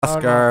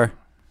Oscar,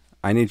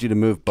 I need you to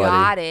move,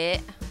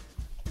 buddy.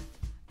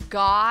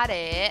 Got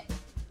it.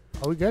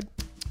 Are we good?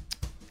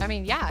 I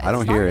mean, yeah. I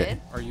don't hear it.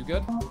 Are you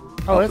good?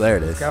 Oh, there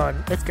it is. It's going.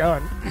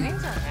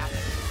 Things are happening.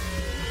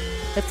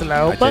 It's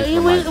low, I but changed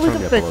we my mind. Turn can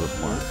me up a fix. little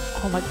more.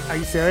 Oh my! Are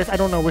you serious? I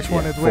don't know which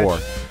one is Four.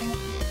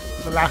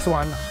 which. The last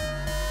one.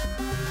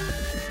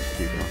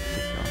 Keep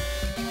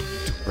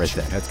going. Right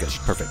there. That's good.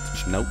 Perfect.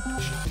 Nope.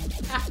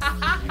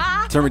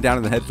 Turn me down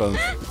in the headphones.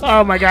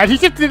 Oh my God! He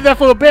just did that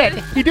for a bit.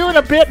 He's doing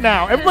a bit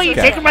now. Everybody,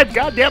 Okay. taking my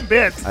goddamn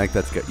bits. I think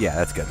that's good. Yeah,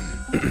 that's good.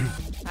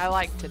 I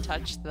like to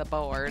touch the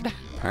board.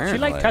 She Apparently.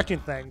 like touching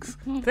things.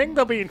 Things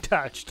are being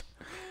touched.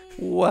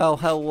 Well,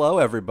 hello,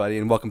 everybody,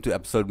 and welcome to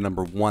episode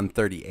number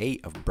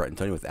 138 of Brett and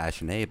Tony with Ash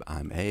and Abe.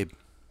 I'm Abe.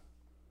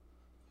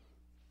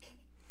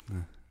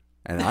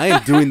 And I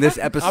am doing this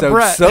episode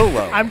Brett.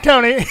 solo. I'm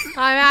Tony.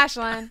 I'm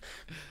Ashlyn.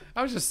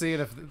 I was just seeing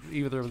if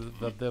either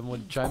of them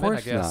would chime Of in, I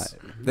course guess.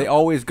 not. They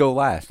always go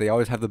last. They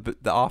always have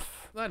the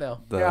off. I know.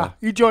 Yeah,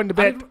 you joined the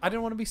bit. I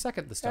didn't want to be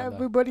second this time, though.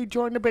 Everybody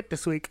joined the bit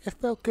this week. It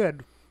felt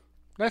good.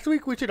 Next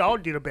week we should all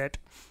do the bit.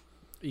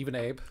 Even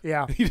Abe.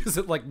 Yeah. He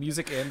doesn't, like,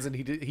 music ends and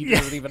he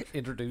doesn't even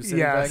introduce anything.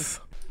 Yes.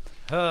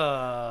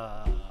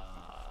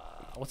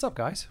 What's up,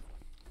 guys?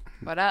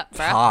 What up, It's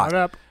bro? hot. What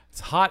up? It's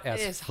hot as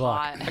It is fuck.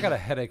 hot. I got a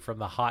headache from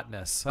the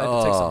hotness. I had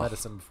to take some Oh.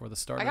 medicine before the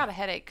start. I got a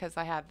headache because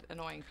I had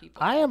annoying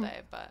people I all am-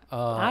 day, but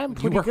I'm you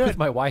pretty work good. with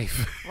my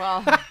wife.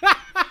 well,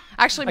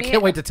 actually, I me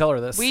can't wait to tell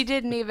her this. We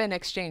didn't even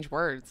exchange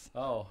words.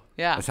 Oh,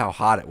 Yeah, That's how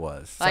hot it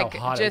was. how like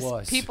hot it just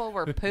was. people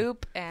were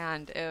poop,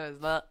 and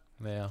it was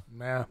yeah.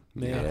 Yeah.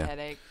 Yeah.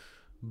 headache.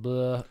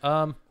 Blah.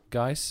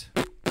 Guys,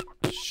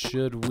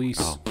 should we?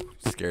 Oh,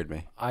 scared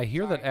me. I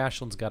hear that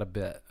Ashlyn's got a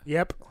bit.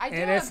 Yep. I do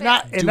And have it's it.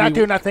 not. It's Do not we-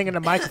 doing that thing in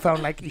the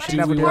microphone like you But should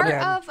it's never do part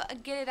again.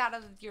 of get it out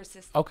of your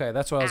system. Okay,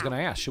 that's what I was Ow. going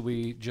to ask. Should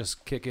we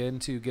just kick in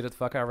to get it the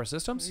fuck out of our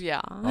systems? Yeah.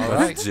 All Let's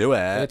right. do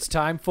it. It's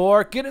time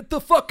for get it the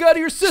fuck out of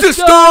your system.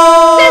 System!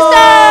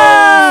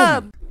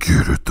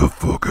 Get it the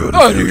fuck out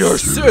of your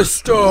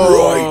system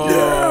right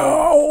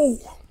now.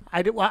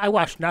 I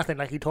watched nothing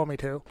like he told me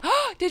to.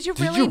 Did you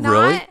Did really you not?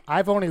 really?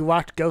 I've only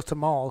watched Ghost of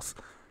Malls.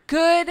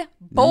 Good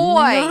boy.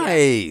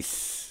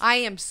 Nice. I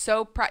am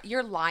so proud.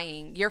 You're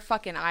lying. Your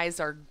fucking eyes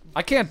are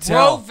I can't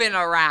tell. roving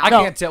around. I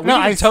No, can't tell. We no,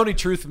 need a I- Tony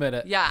Truth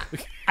minute. Yeah.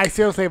 I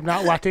seriously have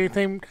not watched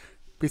anything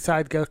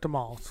besides Ghost of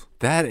Malls.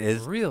 That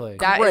is Really?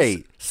 That is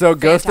great. So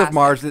Ghost of fantastic.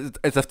 Mars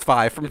is a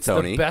 5 from It's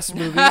Tony. the best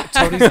movie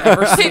Tony's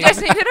ever He seen.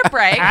 just needed a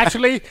break.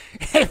 Actually,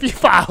 if you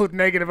filed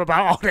negative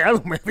about all the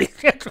other movies,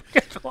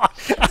 just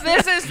watch.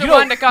 This is the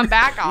one to come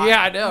back on.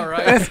 Yeah, I know,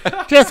 right?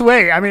 Just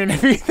wait. I mean,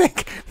 if you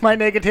think my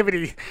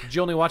negativity, Did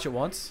you only watch it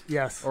once?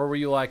 yes. Or were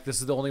you like,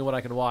 this is the only one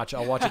I can watch.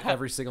 I'll watch it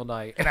every single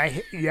night.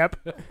 And yep.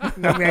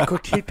 No, man,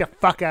 critique the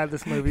fuck out of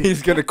this movie.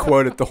 He's going to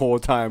quote it the whole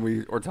time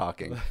we're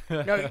talking.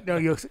 No,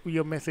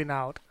 you're missing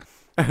out.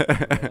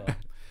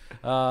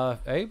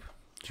 Abe?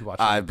 Did you watch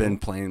it? I've been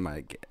playing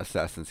my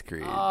Assassin's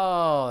Creed.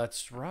 Oh,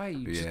 that's right.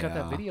 You just got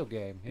that Yeah. video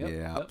game. Yep.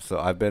 Yeah, Yep. so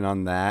I've been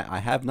on that. I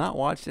have not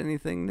watched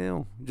anything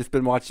new. Just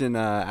been watching,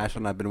 Ashley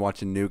and I've been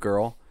watching New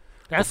Girl.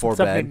 That's Before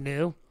something bed.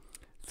 new.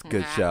 It's a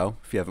good Yeah. show.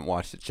 If you haven't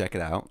watched it, check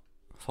it out.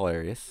 It's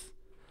hilarious.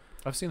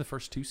 I've seen the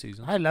first 2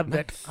 seasons. I loved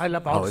it. I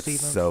love all Oh, the it's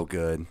seasons. so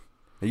good.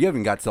 You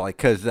haven't got to, like,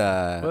 because,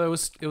 Well,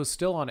 it was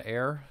still on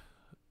air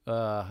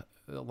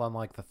on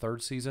like the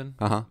 3rd season.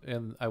 Uh-huh.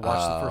 And I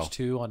watched the Oh. first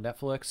 2 on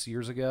Netflix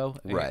years ago.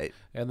 And, Right.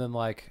 And then,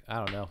 like, I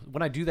don't know.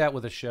 When I do that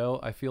with a show,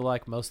 I feel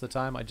like most of the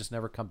time I just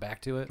never come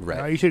back to it. No,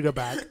 right. you should go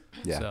back.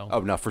 Yeah. so- Oh,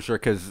 no, for sure,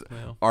 because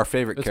Yeah. our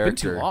favorite It's been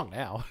too character, long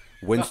now.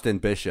 Winston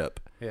Bishop.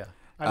 Yeah.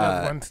 I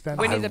love Uh, Winston.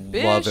 Winnie I the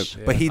love Bish.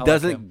 him. But Yeah, he I like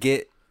doesn't him.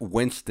 get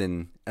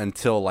Winston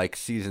until, like,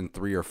 season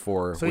 3 or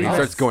 4, So when he he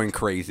starts has- going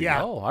crazy.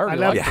 Yeah. Oh, I I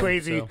already love like him,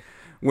 crazy. so-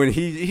 When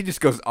he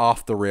just goes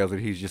off the rails and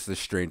he's just the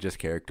strangest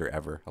character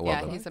ever. I love Yeah,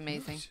 him. he's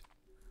amazing.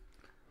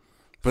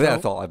 But yeah, So-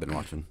 that's all I've been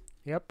watching.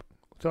 Yep.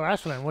 So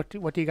Ashlyn, what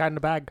do you got in the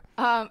bag?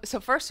 So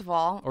first of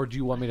all, Or do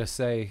you want me to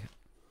say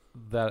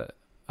that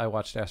I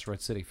watched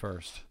Asteroid City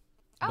first?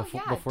 Oh,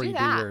 yeah, before do you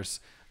that. do yours.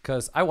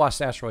 Because I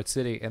watched Asteroid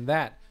City, and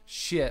that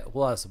shit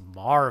was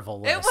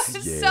marvelous. it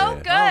was Yeah. so Oh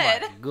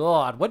good. Oh my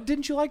god. What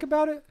didn't you like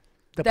about it?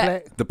 The That-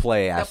 play. The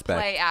play The aspect.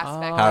 play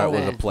aspect. How of it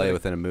was a it. play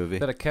within a movie.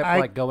 That it kept I-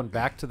 like going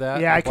back to that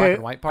Yeah, the I black could.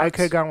 and white parts? I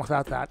could have gone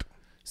without that.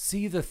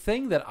 See, the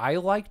thing that I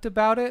liked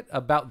about it,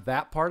 about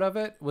that part of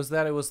it, was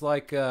that it was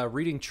like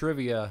reading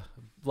trivia,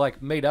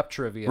 like made up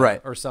trivia,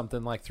 Right. or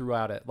something like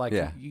throughout it. Like,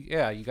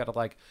 Yeah. you got to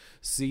like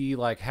see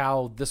like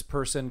how this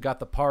person got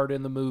the part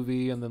in the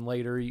movie, and then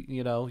later,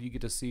 you know, you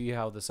get to see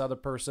how this other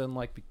person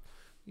like,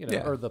 you know,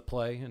 Yeah. or the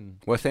play, and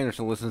Wes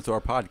Anderson listens to our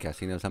podcast.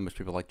 He knows how much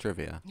people like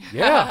trivia.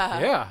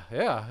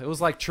 yeah. It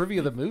was like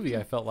trivia the movie.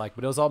 I felt like,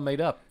 but it was all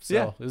made up, so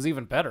Yeah. it was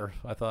even better.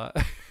 I thought.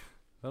 I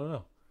don't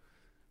know.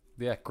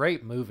 Yeah,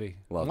 great movie.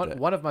 Loved it.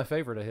 One of my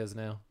favorite of his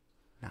now.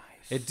 Nice.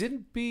 It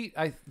didn't beat.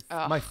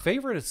 My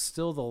favorite is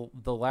still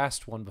the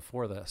last one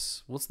before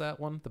this. What's that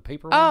one? The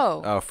paper one.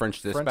 Oh,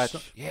 French French Dispatch.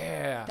 stuff?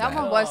 Yeah. that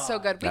one was so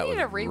good. We That need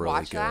to was really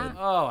rewatch that. good.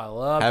 Oh, I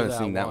love. I haven't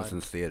seen that one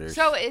since theaters.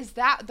 So is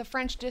that the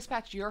French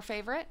Dispatch your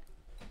favorite?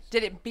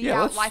 Did it beat Yeah,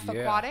 out let's- Life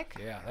Aquatic?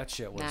 Yeah, that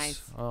shit was.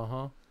 Nice.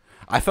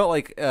 I felt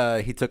like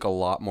he took a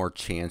lot more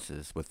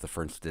chances with the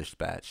French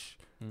Dispatch,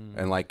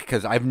 and like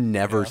because I've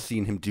never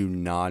seen him do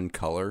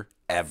non-color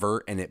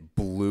ever, and it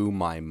blew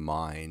my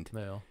mind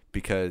Yeah.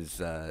 because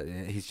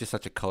he's just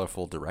such a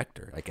colorful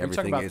director. Like Are you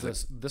talking everything about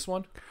is. this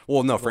one?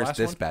 Well, no, the French last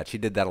one? Dispatch. He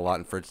did that a lot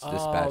in French Oh,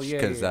 Dispatch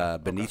yeah, because yeah.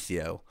 Okay.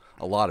 Benicio,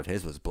 a lot of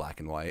his was black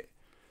and white.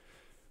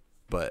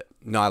 But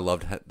no, I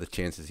loved the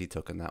chances he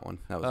took in that one.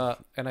 That was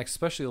And I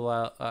especially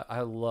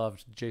I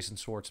loved Jason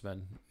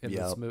Schwartzman in this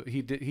Yep.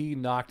 movie. He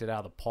knocked it out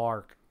of the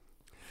park.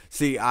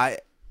 See, I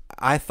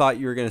thought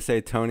you were gonna say,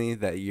 Tony,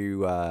 that you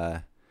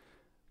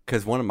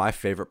because one of my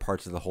favorite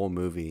parts of the whole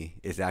movie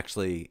is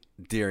actually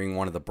during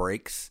one of the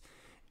breaks,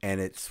 and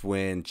it's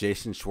when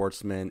Jason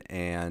Schwartzman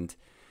and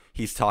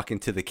he's talking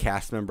to the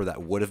cast member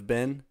that would have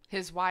been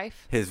His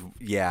wife?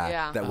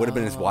 Yeah. that would have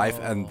been his wife,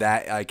 and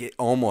that like it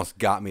almost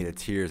got me to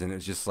tears, and it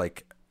was just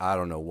like I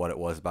don't know what it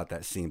was about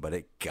that scene, but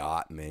it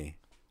got me.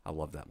 I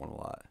love that one a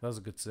lot. That was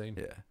a good scene.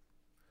 Yeah,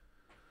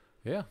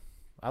 Yeah,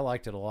 I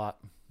liked it a lot.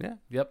 yeah,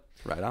 Yep.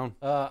 right on.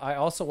 I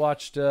also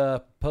watched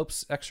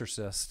Pope's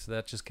Exorcist.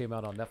 That just came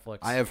out on Netflix.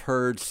 I have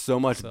heard so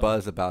much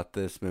buzz about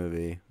this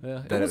movie. Yeah,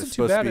 it that wasn't it's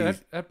too supposed bad. to It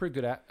be. had pretty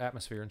good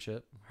atmosphere and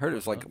shit. Heard it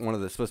was like one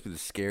of the supposed to be the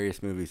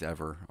scariest movies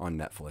ever on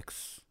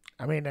Netflix.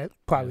 I mean, it's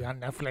probably on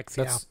Netflix.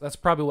 Yeah. That's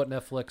probably what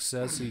Netflix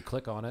says. So you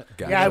click on it.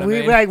 Got Yeah,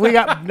 it. we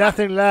got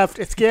nothing left.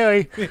 It's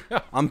scary.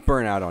 I'm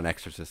burnt out on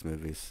Exorcist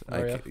movies. Oh,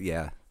 Like,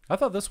 yeah. I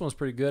thought this one was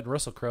pretty good.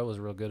 Russell Crowe was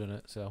real good in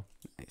it. So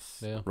Nice.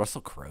 Yeah.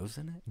 Russell Crowe's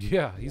in it?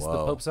 yeah, he's the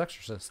Whoa. Pope's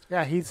Exorcist.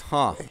 Yeah, he's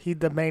Huh.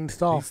 the main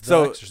star. He's the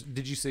So- Exorcist.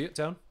 Did you see it,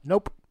 Tone?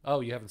 Nope. Oh,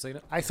 you haven't seen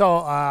it? I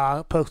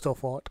saw poster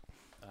for it.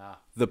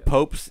 The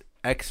Pope's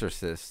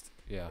Exorcist.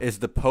 Yeah. Is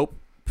the Pope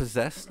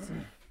possessed?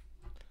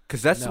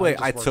 Because that's the No, way he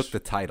just I works- took the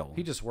title.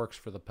 He just works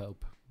for the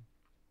Pope.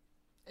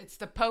 It's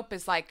the Pope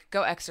is like,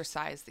 go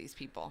exorcise these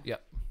people.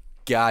 Yep.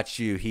 Got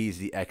you. He's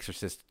the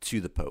exorcist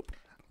to the Pope.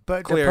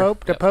 But Clear.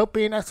 the Pope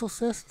being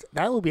exorcist,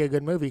 that would be a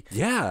good movie.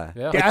 Yeah.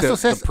 Yeah. The Like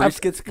exorcist. the priest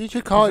of, gets you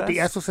should call it the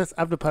possessed? exorcist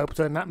of the Pope,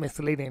 so not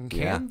misleading.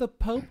 Yeah. Can the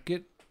Pope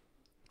get?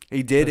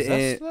 He did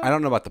Possessed, in, though? I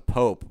don't know about the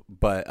Pope,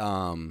 but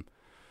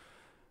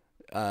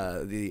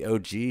the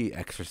OG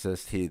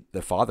exorcist,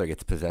 the father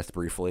gets possessed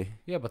briefly.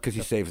 Yeah, but Because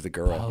he the saves the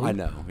girl. Pope? I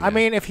know. I yeah.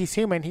 mean, if he's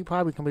human, he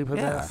probably can be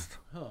possessed.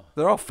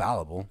 they're all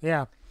fallible.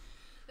 Yeah.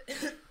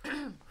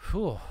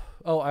 Whew.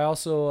 Oh, I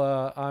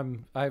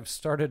also I've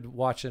started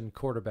watching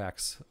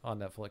Quarterbacks on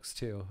Netflix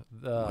too.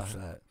 What's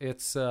that?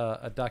 It's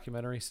a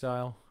documentary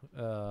style.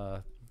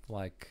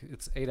 Like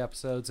it's 8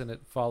 episodes and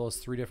it follows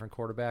 3 different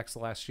quarterbacks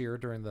last year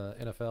during the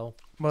NFL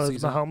Was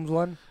season. Mahomes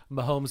one?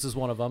 Mahomes is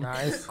one of them.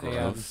 Nice.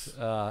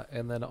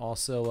 And then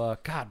also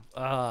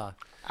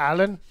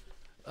Allen?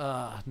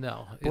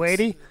 no it's-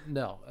 Brady?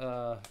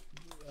 No.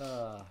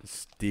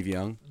 Steve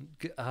Young,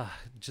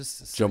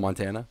 Just Joe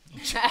Montana.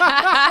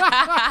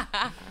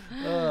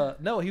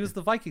 no, he was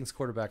the Vikings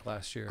quarterback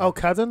last year. Oh,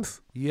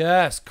 Cousins?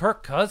 Yes,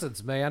 Kirk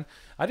Cousins, man.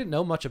 I didn't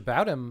know much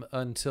about him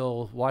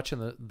until watching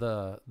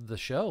the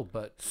show,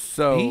 but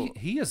So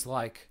he is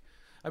like,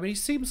 I mean, he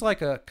seems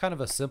like a kind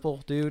of a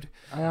simple dude,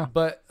 Yeah.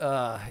 but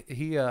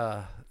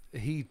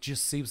he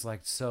just seems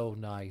like so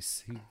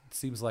nice. He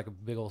seems like a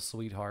big old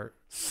sweetheart.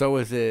 So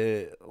is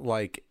it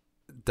like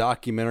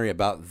documentary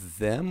about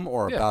them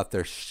or Yeah. about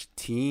their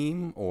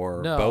team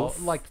or No,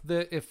 both? like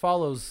it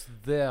follows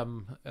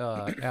them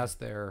as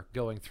they're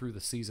going through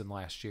the season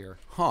last year.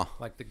 Huh.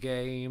 Like the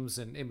games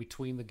and in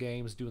between the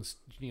games doing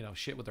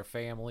shit with their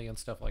family and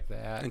stuff like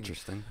that. and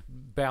Interesting.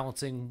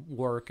 balancing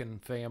work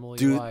and family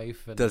Do-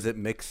 life and Does it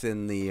mix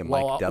in the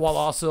while, mic'd up? while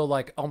also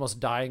like almost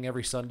dying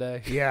every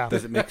Sunday. Yeah.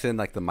 Does it mix in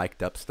like the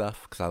mic'd up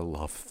stuff? Because I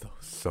love those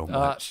so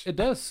much. It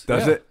does.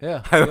 Does Yeah, it?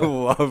 Yeah. I yeah.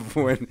 love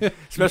when,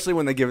 especially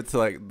when they give it to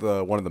like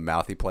one of the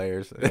mouthy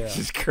players. Yeah. It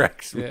just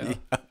cracks me.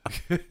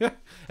 Yeah.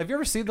 Have you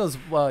ever seen those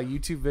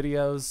YouTube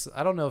videos?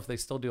 I don't know if they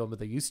still do them, but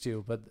they used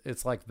to. But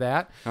it's like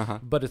that,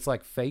 but it's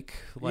like fake.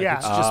 Like Yeah.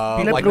 it's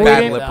just Lip like reading?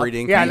 bad lip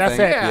reading. Yeah, kind of that's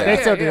thing? it. Yeah, They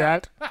yeah, still do yeah.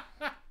 that.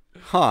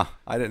 Huh.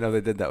 I didn't know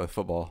they did that with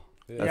football.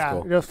 That's yeah,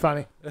 cool. it was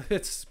funny.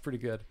 It's pretty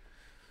good.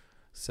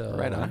 So,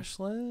 Right on.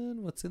 Ashlyn,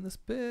 what's in this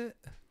bit?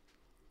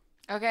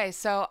 Okay,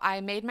 so I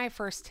made my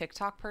first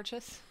TikTok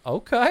purchase,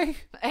 Okay.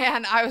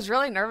 and I was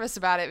really nervous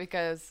about it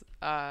because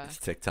It's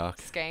TikTok.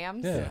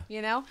 scams, Yeah.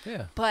 you know?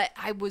 Yeah. But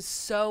I was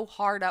so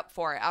hard up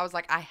for it. I was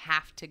like, I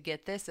have to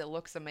get this. It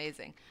looks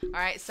amazing. All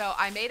right, so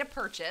I made a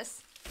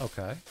purchase.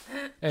 Okay.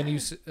 And you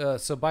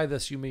so by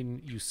this you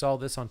mean you saw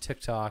this on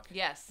TikTok?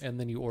 Yes. And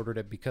then you ordered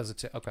it because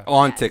it's okay.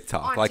 On Yes,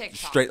 TikTok. on like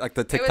TikTok. straight like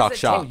the It was TikTok a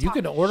shop. TikTok You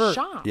can order-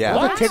 shop. Yeah.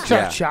 Oh, the Wow. TikTok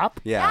Yeah. shop?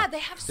 Yeah. Yeah, they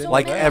have so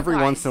Like many every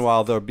guys. once in a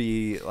while there'll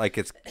be like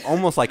it's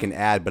almost like an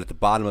ad, but at the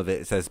bottom of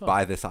it says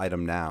buy this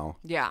item now.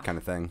 Yeah. Kind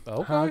of thing.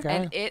 Okay. Okay.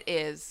 And it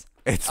is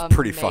It's amazing.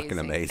 pretty fucking And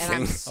I'm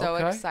amazing. so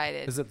Okay.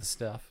 excited. Is it the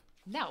stuff?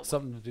 No.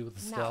 Something to do with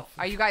the No. stuff?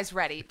 Are you guys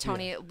ready?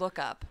 Tony, look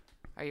up.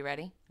 Are you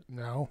ready?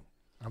 No.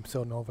 I'm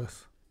so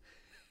nervous.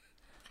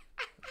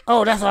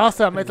 Oh, that's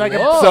awesome. It's like a.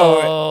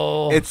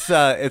 Whoa. It's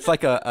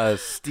like a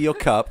steel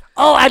cup.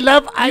 Oh, I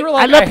love. You were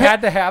like, I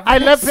had to have I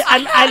love. this?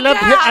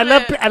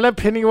 I love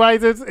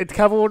Pennywise's. It's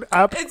covered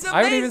up. It's amazing.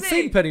 I haven't even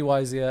seen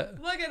Pennywise yet.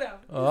 Look at him.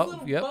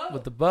 Oh, yep,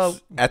 with the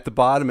boat. At the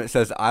bottom it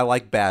says I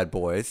like bad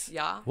boys.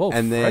 Yeah. Whoa,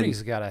 And then-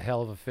 Freddy's got a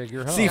hell of a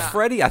figure, huh? See,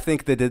 Freddy, I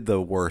think they did the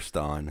worst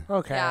on.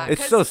 Okay. Yeah.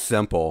 It's so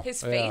simple.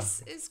 His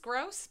face is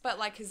gross, but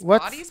like his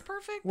What's- body's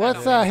perfect.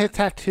 What's his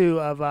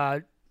tattoo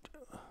of?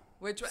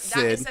 Which one? That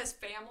Sid. it says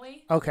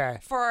family Okay.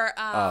 for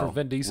For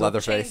Vin Diesel?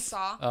 Leatherface.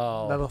 chainsaw.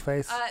 Oh,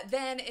 Leatherface.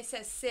 Then it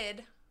says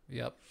Sid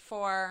yep.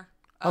 for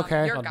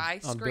Okay. your On- guy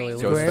on Scream.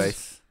 Billy Joe's Squares.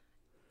 face.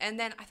 And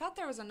then I thought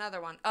there was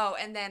another one. Oh,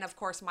 and then of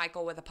course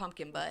Michael with a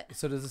pumpkin butt.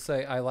 So does it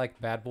say I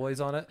like bad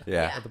boys on it?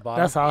 Yeah. At the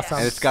bottom? That's awesome.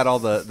 And it's got all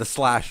the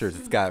slashers.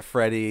 It's got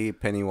Freddy,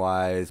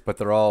 Pennywise, but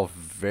they're all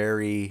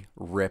very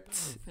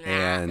ripped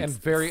and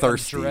very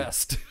thirsty.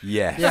 undressed.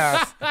 Yes.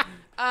 Yes.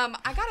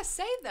 I gotta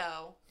say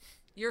though,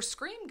 your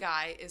Scream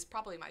guy is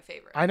probably my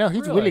favorite. I know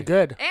he's Really? really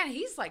good. And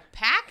he's like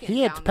packing.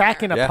 He is down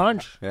packing there. a Yeah.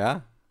 punch.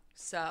 Yeah.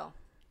 So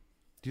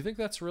Do you think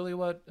that's really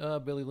what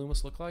Billy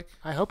Loomis looked like?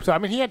 I hope so. I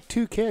mean, he had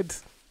 2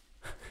 kids.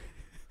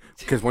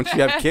 Because once you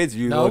have kids,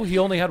 you No, look. he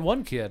only had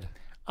one kid.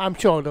 I'm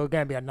sure there's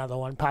gonna be another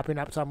one popping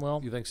up somewhere.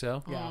 You think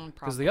so? Yeah.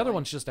 Because the other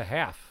one's just a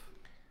half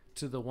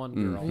to the one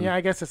girl. Yeah,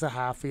 I guess it's a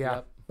half. Yeah.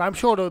 Yep. But I'm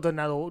sure there's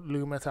another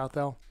Loomis out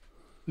there.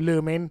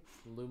 Looming.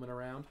 Looming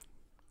around.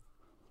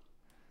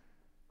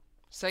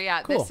 So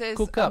yeah, Cool. this is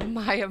Cool cup.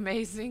 my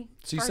amazing.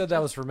 So you said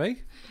that was for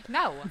me?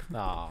 no,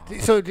 Aw.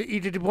 So did you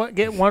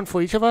get one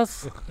for each of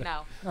us?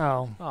 no.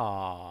 Oh,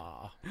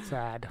 Aw.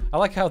 sad. I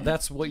like how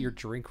that's what your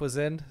drink was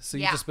in. So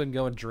you've Yeah. just been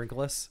going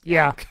drinkless.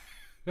 Yeah.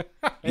 You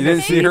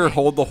didn't see her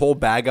hold the whole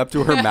bag up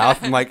to her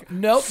mouth and like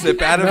Nope.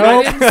 sip out of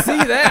Nope. it. I didn't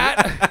see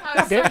that.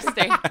 I was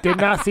thirsty. Did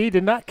not see,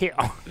 did not kill.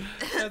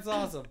 That's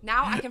awesome.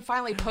 Now I can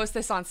finally post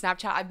this on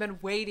Snapchat. I've been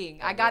waiting.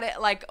 I got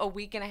it like a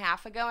week and a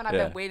half ago, and I've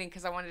Yeah. been waiting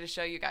because I wanted to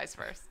show you guys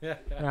first. Yeah.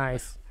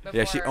 Nice.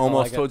 Yeah, she before-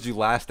 almost got- told you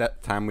last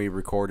time we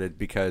recorded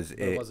because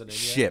it wasn't in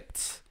yet?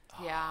 shipped.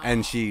 Yeah.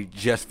 And she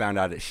just found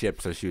out it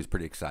shipped, so she was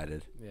pretty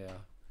excited. Yeah.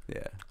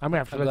 Yeah. I'm gonna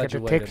have to I'm look glad at the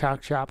you waited.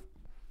 TikTok shop.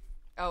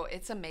 Oh,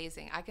 it's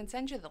amazing. I can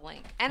send you the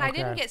link. And I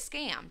didn't Okay. get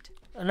scammed.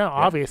 No,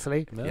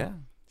 obviously. No. Yeah.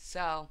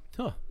 So,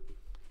 Huh.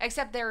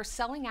 except they're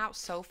selling out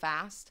so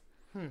fast.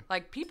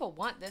 Like people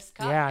want this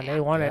cup. Yeah, man. they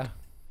want it. Yeah.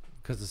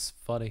 Because it's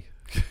funny.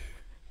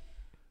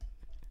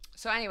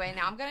 So anyway,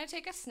 now I'm gonna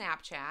take a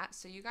Snapchat.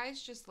 So you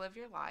guys just live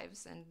your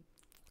lives and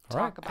All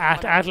right. talk about. Act,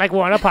 whatever. act like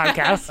we're on a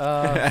podcast.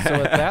 So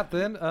with that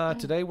then,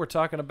 today we're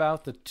talking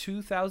about the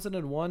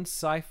 2001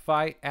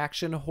 sci-fi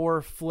action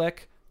horror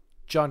flick,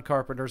 John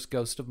Carpenter's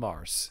Ghost of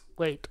Mars.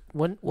 Wait,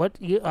 when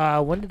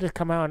did it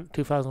come out in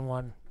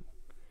 2001?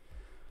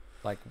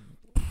 Like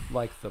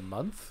the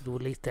month? The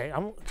release date.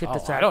 I'm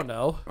I don't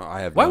know.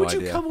 I have Why no would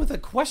idea. you come with a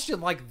question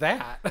like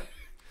that?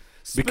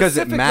 Because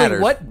it Specifically,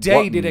 matters. What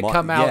day What did it mo-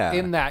 come out yeah.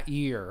 in that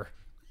year?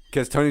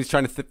 Because Tony's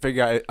trying to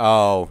figure out.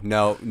 Oh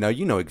no,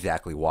 you know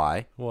exactly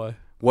why. What?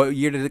 What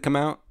year did it come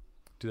out?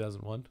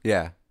 2001.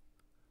 Yeah,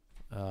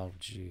 Oh,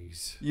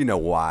 jeez. you know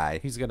why.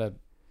 He's gonna.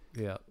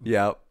 Yeah.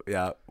 Yep.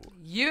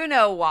 You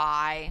know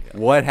why?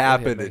 What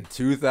happened me. in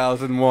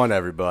 2001,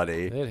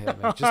 everybody? It hit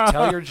me. Just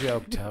tell your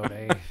joke,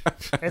 Tony.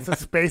 It's a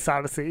space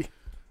odyssey.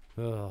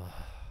 Ugh.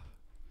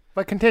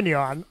 But continue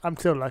on. I'm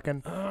still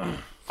looking.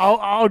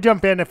 I'll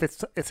jump in if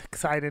it's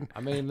exciting. I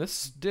mean,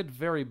 this did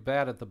very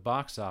bad at the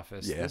box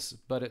office. Yeah.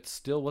 But it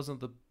still wasn't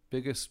the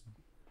biggest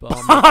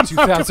bomb of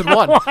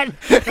 2001.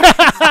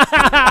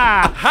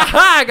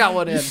 I got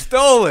one in.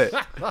 Stole it.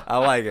 I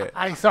like it.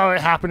 I saw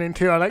it happening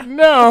too. I'm like,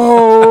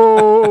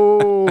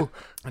 no.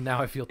 And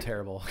now I feel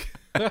terrible.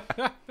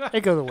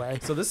 It goes away.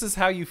 So this is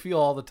how you feel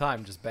all the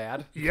time, just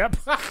bad. Yep.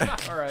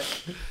 All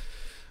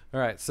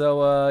right.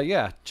 So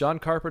yeah, John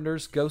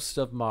Carpenter's Ghost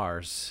of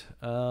Mars,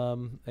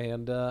 and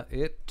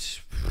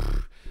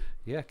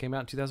it came out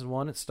in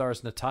 2001. It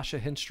stars Natasha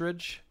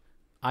Henstridge,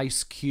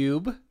 Ice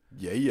Cube,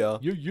 Yeah.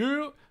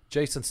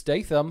 Jason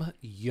Statham,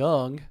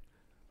 young.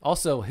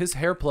 Also, his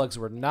hair plugs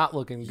were not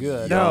looking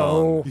good.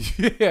 No.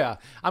 Yeah,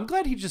 I'm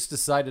glad he just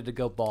decided to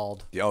go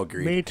bald. Y'all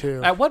agreed. Me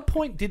too. At what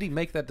point did he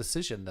make that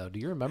decision, though? Do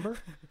you remember?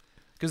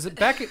 Because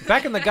back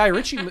in the Guy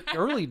Ritchie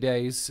early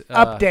days,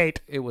 Update.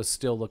 it was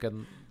still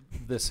looking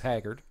this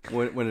haggard.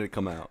 When did it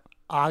come out?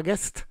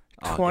 August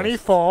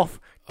 24th,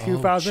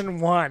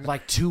 2001.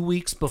 Like 2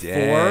 weeks before.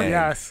 Dang.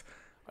 Yes.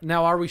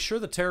 Now, are we sure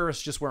the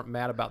terrorists just weren't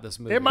mad about this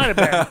movie? It might have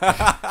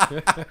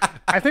been.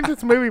 I think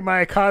this movie might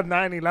have called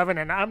 9/11,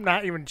 and I'm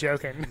not even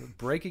joking.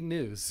 Breaking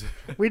news.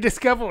 We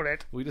discovered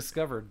it. We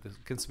discovered the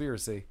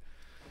conspiracy.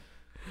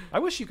 I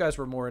wish you guys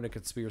were more into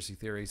conspiracy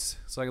theories,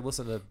 so I could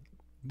listen to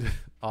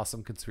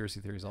awesome conspiracy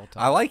theories all the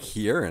I time. like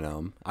hearing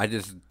them. I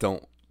just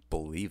don't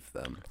believe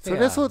them. So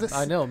this was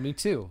I know, me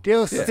too.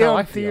 Still how I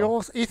in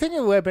feel. theaters. You think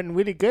it would have been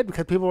really good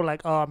because people were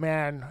like, "Oh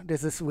man,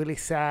 this is really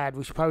sad.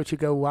 We should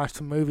go watch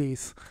some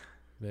movies."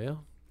 Yeah.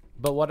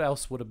 But what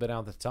else would have been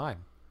out at the time?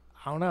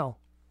 I don't know.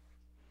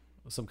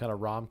 Some kind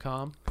of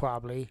rom-com,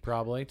 Probably.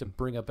 probably, to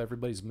bring up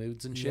everybody's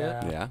moods and shit.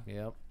 Yeah. Yeah.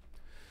 Yep.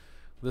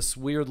 This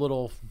weird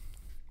little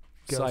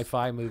Ghost.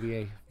 sci-fi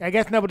movie, I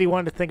guess nobody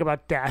wanted to think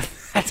about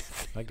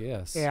death. I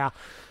guess. Yeah.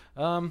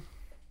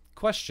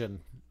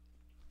 Question.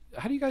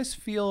 How do you guys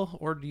feel,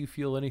 or do you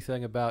feel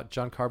anything about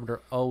John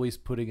Carpenter always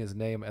putting his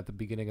name at the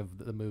beginning of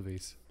the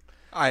movies?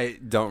 I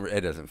don't.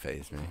 It doesn't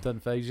faze me.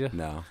 Doesn't phase you?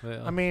 No.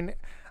 Yeah. I mean,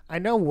 I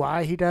know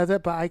why he does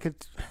it, but I could.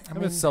 I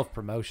mean, it's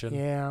self-promotion.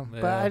 yeah,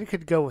 Yeah. but I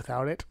could go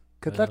without it.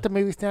 Because let the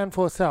movie stand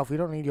for itself. You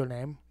don't need your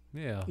name.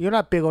 Yeah. You're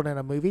not bigger than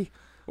a movie.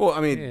 Well,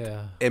 I mean,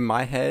 Yeah. in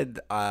my head,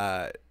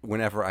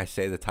 whenever I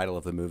say the title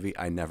of the movie,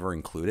 I never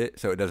include it,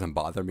 so it doesn't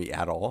bother me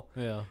at all.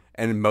 Yeah.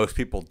 And most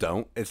people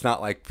don't. It's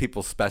not like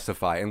people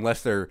specify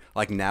unless they're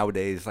like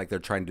nowadays, like they're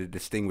trying to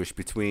distinguish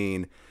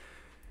between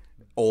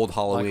old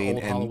Halloween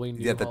old and Halloween,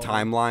 new the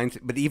Halloween. timelines.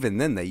 But even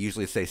then, they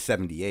usually say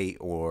 78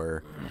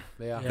 or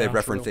Yeah. they Yeah,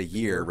 reference true. a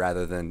year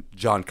rather than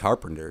John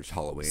Carpenter's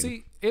Halloween.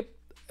 See, it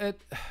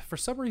for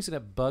some reason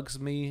it bugs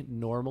me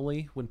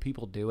normally when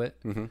people do it.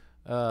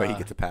 But he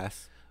gets a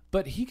pass.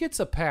 But he gets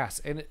a pass,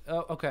 and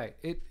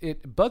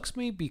it bugs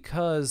me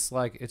because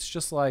like it's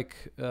just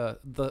like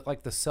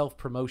the self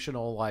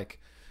promotional like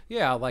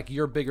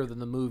you're bigger than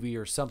the movie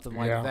or something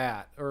like Yeah.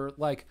 that, or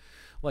like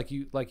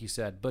you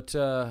said, but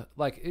or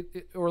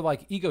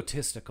like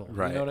egotistical, you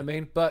Right. know what I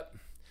mean? But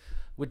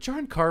with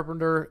John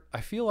Carpenter,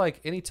 I feel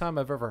like anytime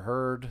I've ever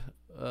heard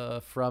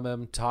from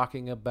him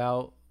talking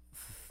about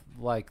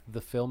like the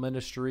film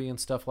industry and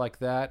stuff like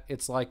that,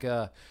 it's like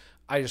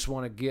I just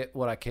want to get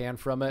what I can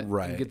from it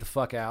Right. and get the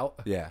fuck out.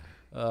 Yeah.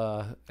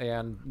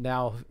 And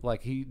now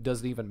like he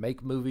doesn't even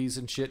make movies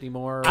and shit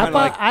anymore.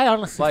 I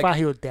honestly like- thought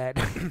he was dead.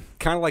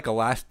 Kind of like a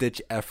last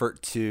ditch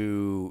effort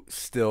to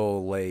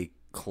still lay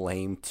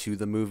claim to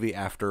the movie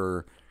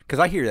after, because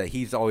I hear that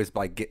he's always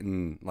like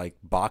getting like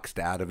boxed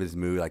out of his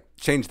movie, like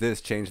change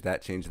this, change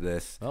that, change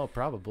this. Oh,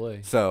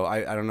 probably. So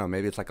I don't know,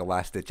 maybe it's like a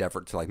last ditch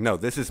effort to like, no,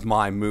 this is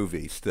my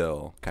movie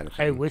still kind of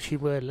thing. I wish he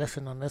would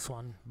listen on this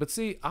one. But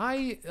see,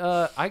 I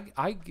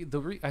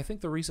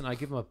think the reason I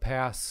give him a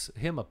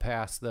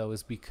pass though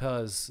is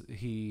because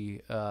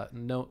he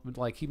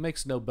he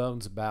makes no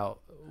bones about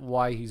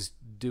why he's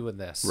doing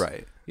this.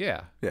 Right.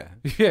 Yeah. Yeah.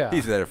 Yeah.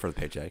 He's there for the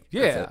paycheck.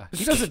 Yeah. That's it.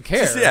 He doesn't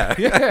care. Yeah.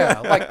 Yeah.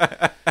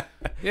 Like.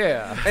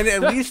 Yeah. And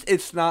at least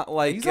it's not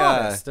like He's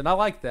honest, and I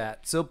like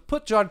that. So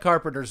put John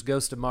Carpenter's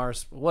Ghost of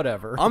Mars,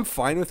 whatever. I'm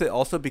fine with it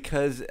also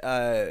because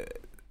I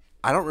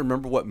don't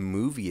remember what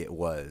movie it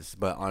was,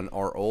 but on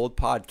our old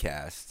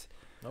podcast,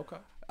 Okay.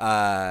 how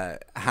I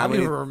don't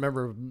many? even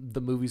remember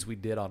the movies we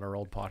did on our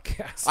old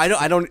podcast.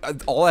 I don't.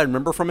 All I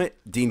remember from it,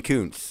 Dean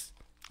Koontz.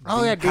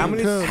 Oh, yeah, How Dean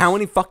many? Koontz. How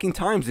many fucking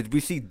times did we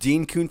see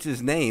Dean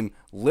Koontz's name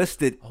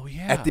listed Oh,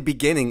 yeah. at the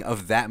beginning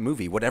of that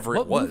movie, whatever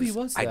What it was? movie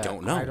was I that?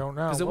 don't know. I don't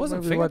know. Because it What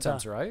wasn't movie was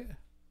Phantoms, that? right?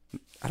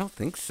 I don't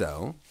think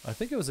so. I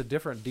think it was a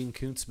different Dean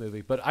Koontz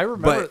movie, but I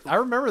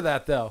remember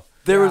that though.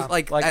 There Yeah. was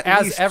like Like, at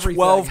as least everything.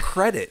 12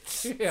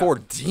 credits Yeah. for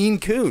Dean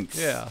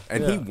Koontz. Yeah,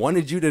 And he yeah.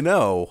 wanted you to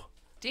know.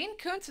 Dean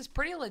Koontz is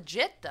pretty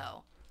legit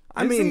though.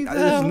 I Is mean, he,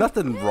 there's though?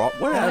 nothing wrong.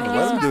 Whatever, He's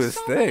let him got do his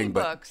so many thing.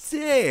 But books.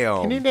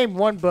 damn, Can you name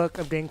one book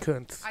of Dean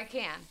Koontz? I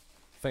can.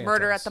 Phantoms.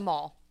 Murder at the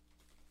Mall.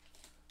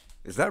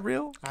 is that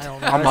real? I don't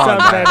know. I'm It's on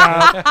something,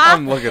 that.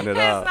 I'm looking it It's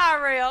up.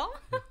 not real.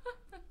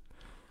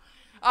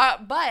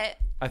 But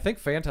I think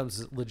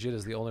Phantoms legit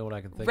is the only one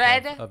I can think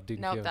Red. of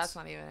Dean Nope, Koontz. that's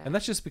not even it. And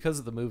that's just because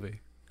of the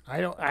movie. I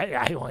don't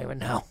even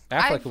know.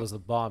 Affleck I've- was the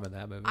bomb in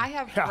that movie. I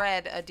have Yeah.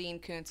 read a Dean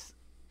Koontz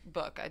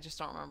book. I just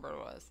don't remember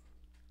what it was.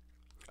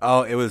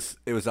 Oh, it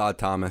was Odd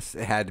Thomas.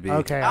 It had to be.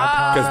 Okay.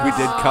 Because we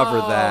did cover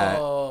that,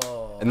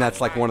 Oh. and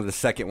that's like one of the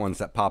second ones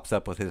that pops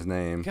up with his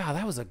name. God,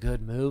 that was a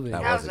good movie.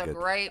 That That was was a a good.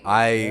 great movie.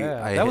 I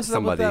Yeah. hit that was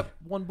somebody. with that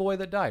one boy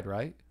that died,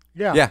 right?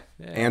 Yeah. Yeah.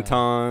 Yeah.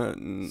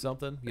 Anton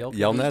Something. He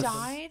Yelnats.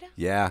 died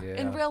Yeah. Yeah.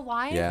 in real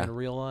life. Yeah. In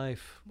real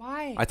life.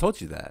 Why? I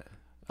told you that.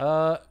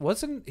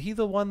 Wasn't he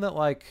the one that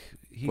like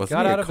he Wasn't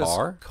got he a out of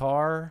car? his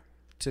car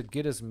to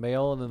get his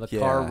mail and then the Yeah.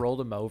 car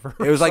rolled him over?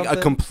 It was like a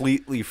something?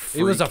 completely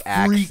freak It was a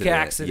freak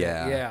accident.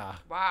 Yeah. Yeah.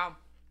 Wow.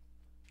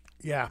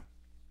 Yeah.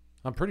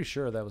 I'm pretty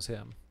sure that was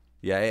him.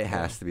 Yeah, it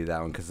has to be that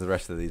one because the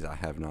rest of these I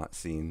have not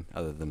seen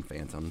other than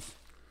Phantoms.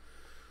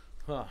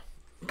 Huh.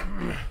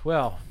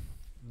 Well,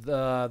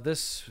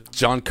 this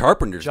John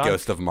Carpenter's John,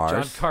 Ghost of Mars.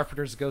 John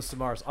Carpenter's Ghost of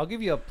Mars. I'll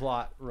give you a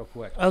plot real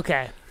quick.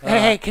 Okay.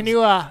 Hey, can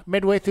you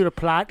midway through the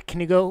plot,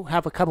 can you go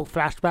have a couple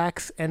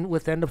flashbacks and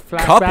within the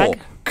flashback?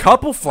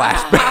 Couple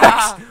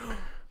flashbacks.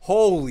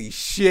 Holy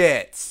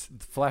shit.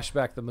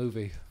 Flashback the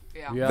movie.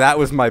 Yeah. That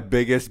was my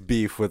biggest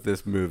beef with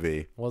this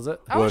movie. Was it?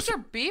 Oh, was- was your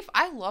beef?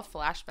 I love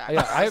flashbacks.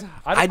 Yeah,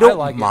 I don't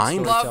like it,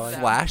 mind storytelling.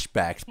 them.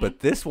 flashbacks, but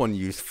this one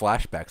used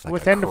flashbacks like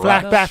Within a the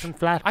crutch. flashbacks and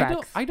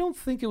flashbacks. I don't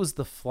think it was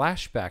the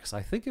flashbacks.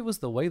 I think it was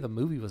the way the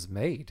movie was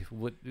made.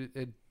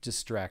 It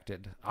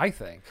distracted. I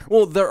think.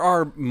 Well, there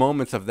are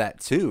moments of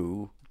that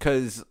too.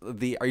 Because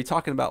are you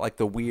talking about like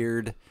the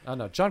weird? I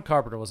know John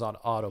Carpenter was on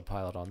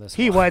autopilot on this.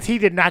 He one. was. He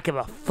did not give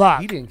a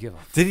fuck. He didn't give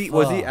a.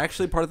 Was he fuck.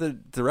 actually part of the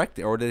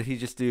directing, or did he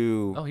just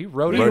do? Oh, he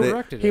wrote it Wrote and it.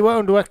 directed it. He wrote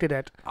and directed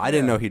it. I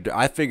didn't know he.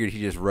 I figured he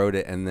just wrote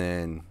it and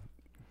then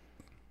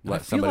I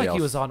let feel somebody like else.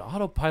 he was on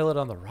autopilot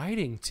on the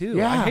writing too.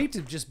 Yeah. I hate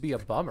to just be a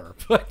bummer,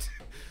 but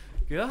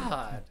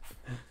God,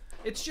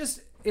 it's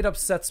just it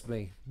upsets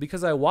me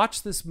because I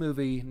watch this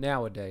movie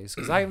nowadays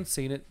because I haven't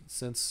seen it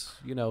since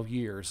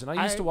years, and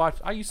I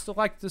used to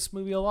like this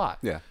movie a lot.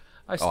 Yeah.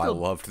 I I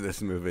loved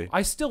this movie.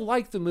 I still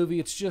like the movie.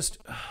 It's just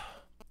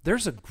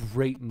there's a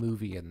great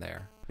movie in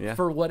there. Yeah.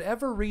 For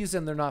whatever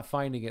reason, they're not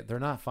finding it. They're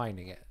not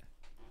finding it,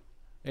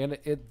 and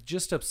it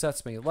just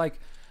upsets me. Like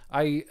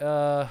I've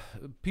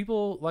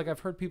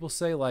heard people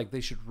say like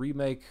they should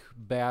remake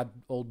bad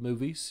old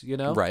movies.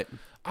 Right.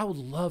 I would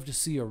love to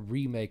see a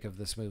remake of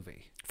this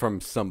movie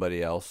From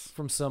somebody else.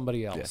 from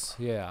somebody else.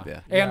 Yeah.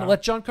 Yeah. And Yeah.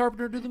 let John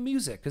Carpenter do the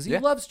music because he Yeah.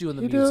 loves doing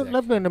the You do music.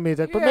 love doing the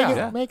music, but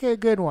Yeah. make it a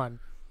good one.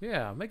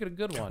 Yeah, make it a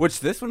good one. Which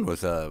this one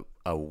was a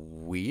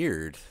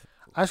weird.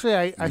 Actually,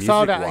 I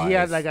saw that he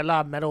had Music-wise. like a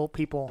lot of metal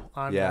people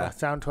on Yeah. the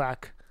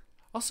soundtrack.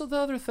 Also, the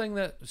other thing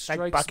that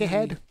strikes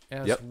Buckethead? me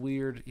as Yep.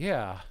 weird,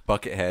 yeah.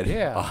 Buckethead.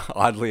 Yeah.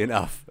 Oddly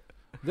enough.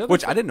 The other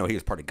Which thing- I didn't know he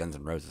was part of Guns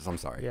N' Roses. I'm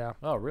sorry. Yeah.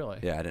 Oh, really?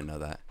 Yeah, I didn't know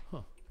that.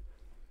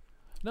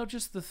 No,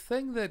 just the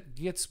thing that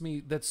gets me,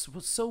 that's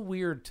what's so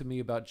weird to me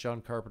about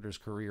John Carpenter's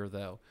career,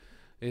 though,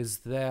 is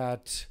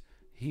that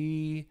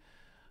he,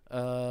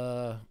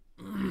 all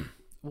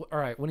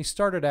right, when he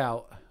started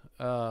out,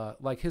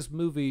 like his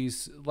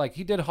movies, like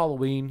he did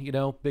Halloween,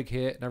 big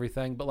hit and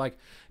everything, but like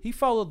he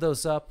followed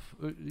those up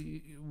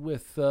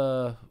with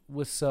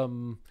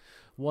some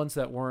ones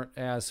that weren't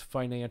as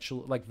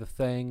financial, like The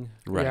Thing,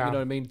 Right. Yeah. You know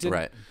what I mean?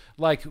 Right.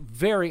 Like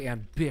very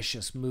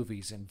ambitious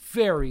movies and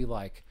very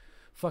like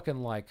fucking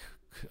like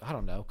I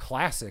don't know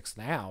classics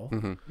now.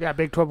 Yeah,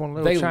 Big Trouble in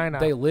Little China.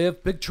 They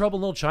live Big Trouble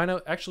in Little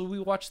China. Actually, we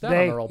watched that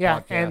on our old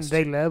podcast. and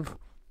They Live.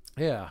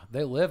 Yeah,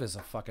 They Live is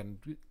a fucking.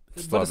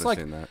 Still But it's haven't like,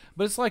 seen that.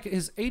 but it's like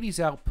his '80s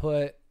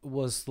output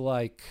was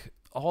like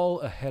all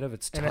ahead of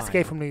its time. And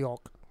Escape from New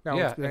York. That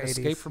Yeah, was the and 80s.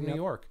 Escape from New Yep.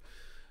 York.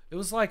 It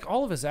was like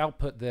all of his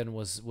output then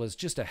was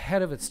just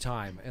ahead of its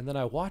time. And then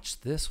I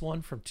watched this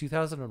one from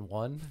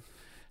 2001,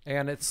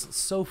 and it's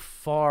so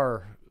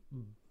far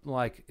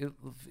like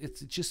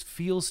it just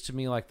feels to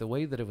me like the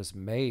way that it was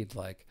made,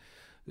 like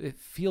it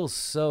feels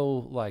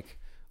so like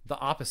the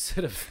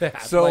opposite of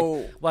that.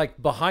 So-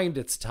 like behind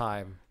its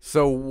time.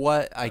 So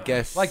what? I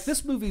guess. Like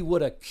this movie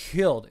would have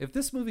killed if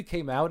this movie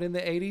came out in the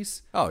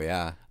 80s. Oh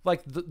yeah.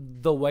 Like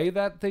the way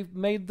that they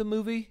made the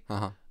movie.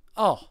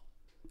 Oh,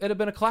 it'd have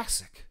been a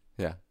classic,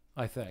 Yeah.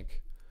 I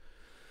think.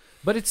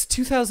 But it's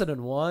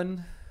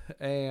 2001,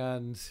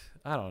 and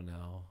I don't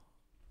know.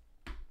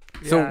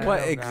 So Yeah, I what don't know. I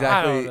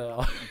exactly? don't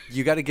know.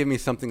 You got to give me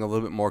something a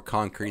little bit more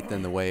concrete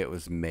than the way it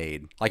was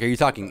made. Like, are you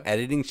talking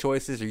editing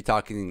choices? Are you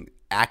talking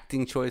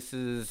acting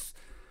choices?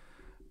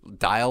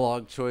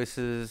 Dialogue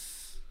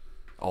choices?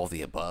 All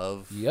the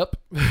above? Yep.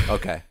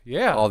 Okay.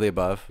 Yeah. All the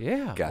above?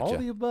 Yeah. Gotcha. All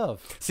the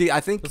above. See,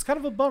 I think It's kind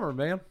of a bummer,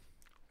 man.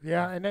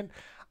 Yeah, and then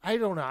I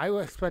don't know. I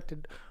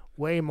expected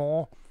way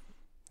more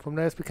from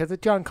this because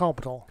it's John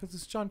Carpenter. Because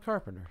it's John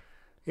Carpenter.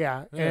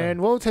 Yeah. Yeah.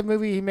 And what was the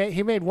movie he made?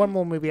 He made one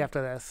more movie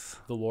after this.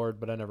 The Ward,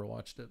 but I never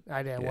watched it.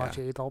 I didn't Yeah. watch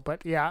it either,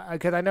 but yeah,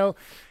 because I know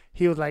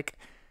he was like,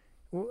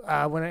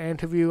 when an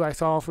interview I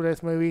saw for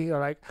this movie, they're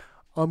like,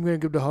 I'm gonna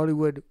give the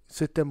Hollywood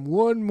system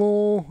one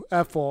more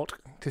effort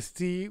to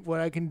see what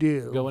I can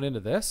do. Going into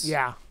this?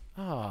 Yeah,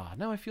 Ah,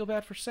 now I feel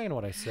bad for saying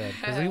what I said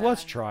because he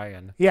was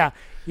trying. yeah,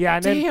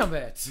 and then Damn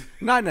it.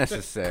 not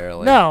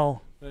necessarily.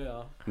 no,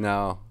 Yeah.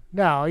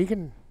 No. you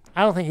can.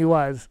 I don't think he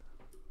was.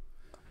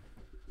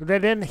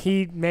 But then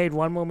he made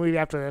one more movie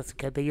after this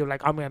because they were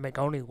like, I'm gonna make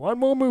only one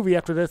more movie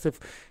after this if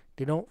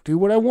they don't do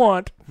what I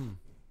want.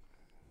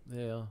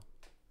 Yeah.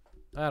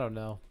 I don't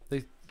know.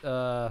 They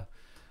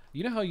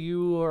you know how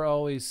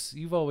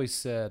you've always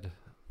said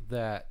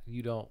that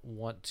you don't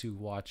want to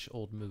watch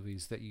old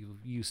movies that you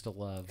used to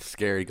love.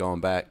 Scary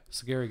going back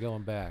Scary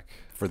going back.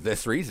 for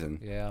this reason.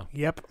 Yeah.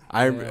 Yep.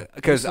 Yeah.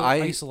 Because I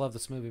used to love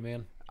this movie,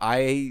 man.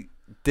 I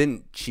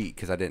didn't cheat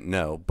because I didn't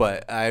know,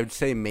 but I would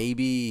say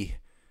maybe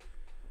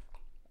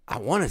I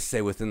want to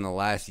say within the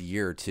last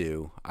year or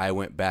two, I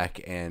went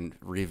back and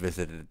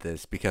revisited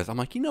this because I'm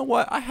like, you know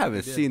what? I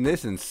haven't seen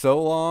this in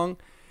so long,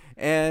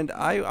 and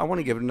I want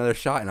to give it another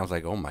shot. And I was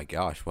like, oh my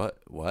gosh, what?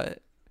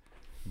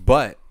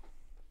 But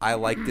I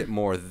liked it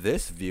more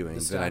this viewing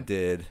This than I time?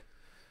 did.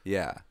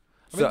 Yeah.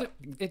 I So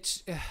mean,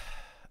 it's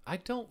I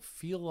don't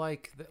feel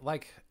like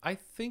I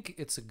think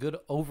it's a good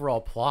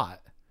overall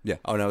plot. yeah.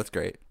 Oh no, it's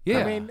great. Yeah.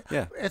 I mean,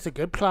 Yeah. it's a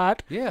good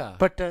plot. yeah.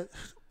 But the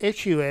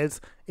issue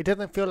is, it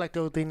doesn't feel like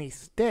there was any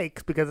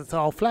stakes because it's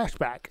all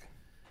flashback.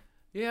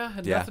 yeah,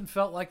 and Yeah. nothing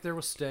felt like there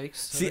was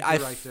stakes. See, think I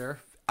you're right there.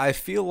 I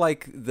feel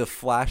like the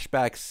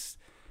flashbacks,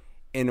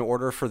 in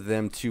order for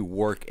them to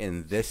work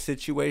in this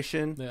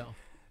situation, Yeah.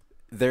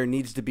 there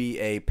needs to be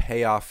a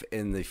payoff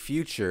in the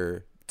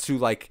future to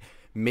like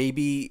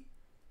maybe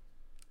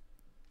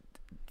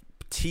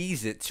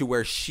tease it to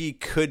where she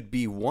could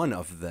be one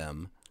of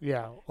them.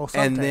 Yeah, or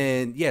something.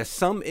 And then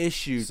some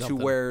issue Something.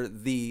 to where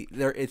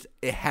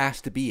it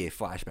has to be a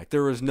flashback.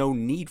 There was no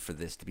need for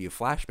this to be a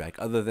flashback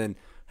other than,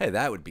 hey,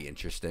 that would be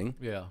interesting.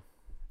 Yeah.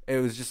 It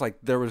was just like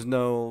there was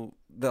no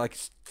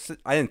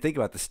I didn't think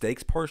about the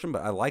stakes portion,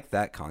 but I like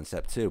that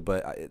concept too.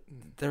 But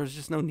there was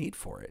just no need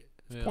for it.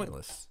 It's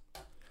pointless.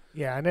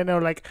 Yeah, and then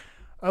they're like,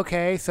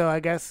 okay, so I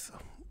guess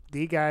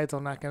the guys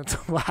are not going to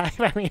survive.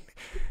 I mean,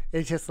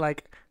 it's just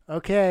like,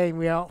 okay,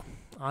 we are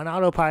on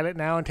autopilot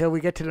now until we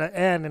get to the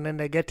end, and then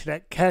they get to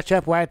that catch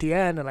up right at the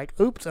end, and like,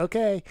 oops,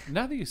 okay.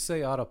 Now that you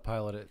say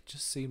autopilot, it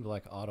just seemed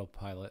like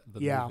autopilot, the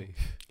movie.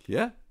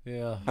 Yeah.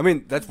 Yeah. I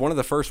mean, that's one of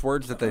the first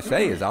words that they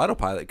say is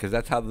autopilot, because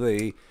that's how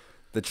the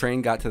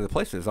train got to the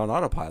place. It was on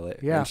autopilot.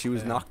 Yeah. And she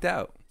was knocked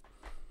out.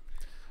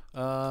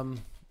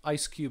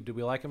 Ice Cube, did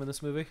we like him in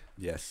this movie?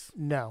 Yes.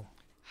 No.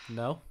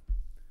 No?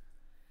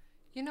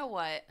 You know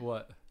what?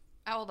 What?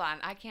 Hold on.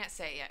 I can't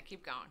say it yet.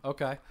 Keep going.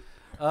 Okay.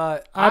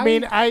 I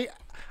mean, I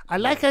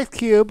like Ice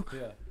Cube,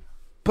 Yeah.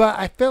 but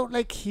I felt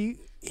like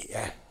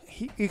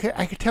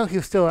I could tell he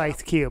was still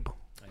Ice Cube.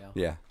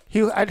 Yeah.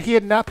 He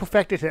had not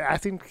perfected his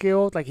acting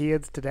skills like he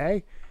is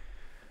today.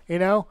 You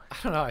know? I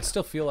don't know. I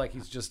still feel like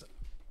he's just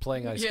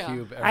playing Ice Yeah.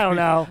 Cube. I don't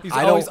know. He's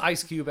I always don't-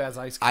 Ice Cube as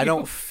Ice Cube. I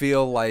don't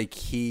feel like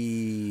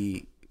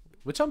he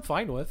Which I'm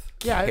fine with.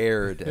 Yeah.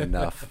 cared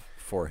enough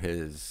for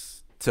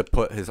to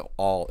put his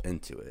all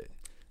into it.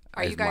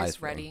 Are is you my guys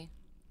thing. ready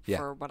Yeah.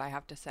 for what I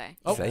have to say?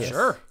 Oh, Say it.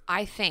 sure.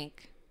 I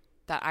think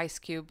that Ice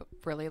Cube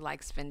really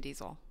likes Vin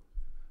Diesel.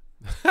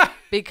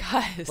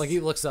 Because Like he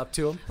looks up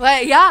to him.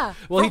 yeah.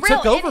 Well, for he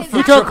took real, over it is for He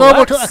actually- took Triple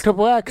over X. to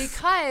Triple X.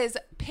 Because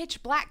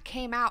Pitch Black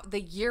came out the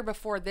year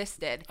before this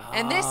did.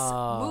 And this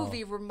Oh.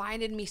 movie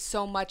reminded me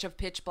so much of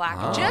Pitch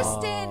Black.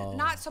 Just in,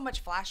 not so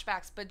much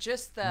flashbacks, but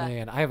just the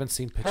Man, I haven't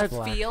seen Pitch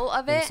Black feel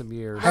of in it some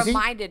years.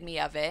 reminded me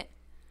of it.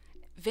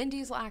 Vin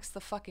Diesel acts the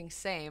fucking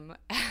same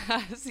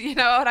as, you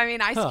know what I mean,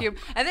 Ice Cube.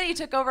 And then he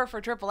took over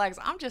for Triple X.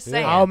 I'm just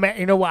saying. Oh man,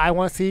 you know what I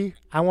want to see?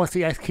 I want to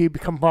see Ice Cube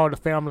become part of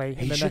the family.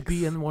 He in the should next-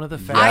 be in one of the I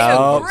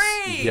Fast.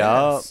 agree.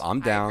 Yup.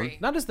 I'm I down. agree.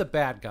 Not as the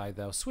bad guy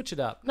though. Switch it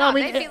up. No, I No,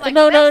 mean, they'd be like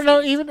no.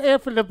 besties. Even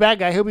if the bad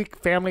guy, he'll be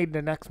family in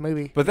the next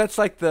movie. But that's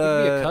like He'd be a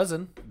the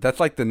cousin.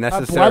 that's like the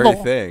necessary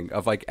brother. thing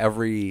of like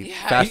every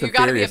Yeah, Fast you and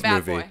gotta be a Furious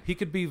bad movie. boy. He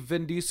could be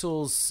Vin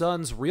Diesel's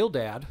son's real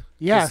dad.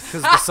 Yes.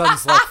 Because the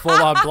son's like full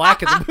on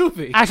black in the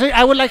movie. Actually,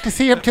 I would like to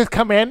see him just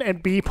come in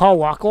and be Paul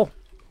Walker.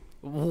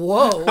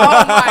 Whoa. Oh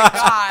my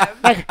God.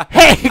 Like,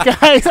 hey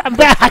guys, I'm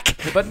back.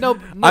 But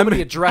nobody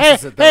Hey,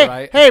 addresses it though, hey,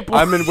 right? hey,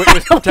 I'm in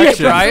witness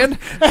protection. Brian.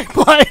 Hey,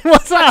 Brian,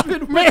 what's up?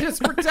 Witness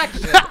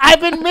protection. I've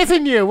been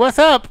missing you. What's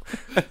up?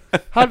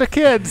 How the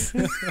kids?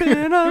 It's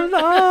been a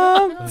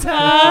long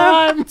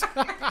time.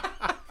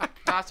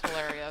 That's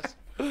hilarious.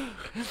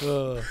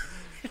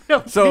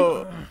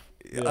 So,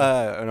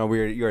 no,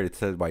 you already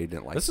said why you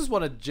didn't like. This is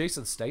one of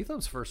Jason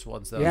Statham's first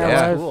ones though. Yeah,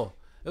 That it was was. cool.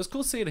 It was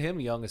cool seeing him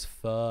young as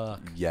fuck.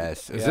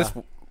 Yes. Is Yeah. this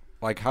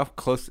like how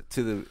close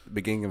to the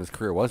beginning of his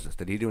career was this?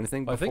 Did he do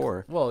anything I think.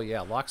 before? Well,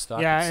 yeah, Lock,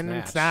 Stock, Yeah, and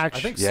and Snatch. Snatch. I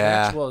think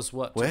Yeah. Snatch was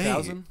what Wait.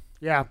 2000.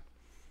 Yeah,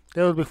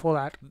 that was before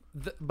that.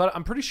 But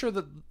I'm pretty sure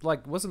that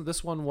like wasn't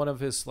this one of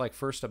his like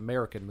first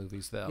American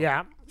movies though?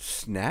 Yeah,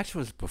 Snatch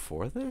was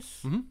before this.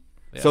 Mhm.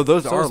 Yeah. So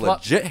those So are it's Lo-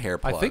 legit hair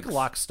plugs. I think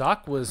Lock,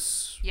 Stock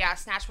was Yeah,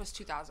 Snatch was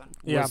 2000.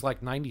 Yeah.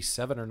 like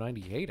 97 or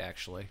 98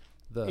 actually.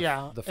 The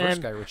yeah. the first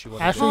And guy Richie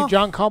wanted. actually,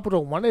 John Carpenter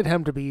wanted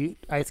him to be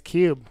Ice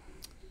Cube,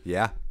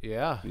 Yeah.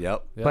 Yeah.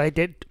 Yep. Yeah. but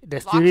the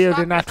Lock, studio Stock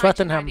did not was trust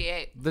in him.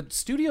 1998. The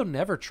studio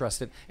never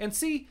trusted. And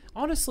see,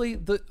 honestly,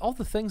 all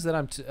the things that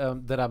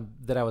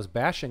I was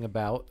bashing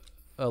about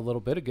a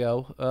little bit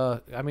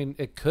ago. I mean,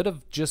 it could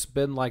have just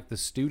been like the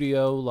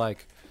studio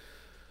like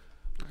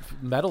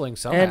meddling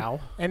somehow,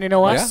 And you know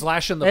what? Yeah.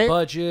 slashing the And-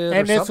 budget.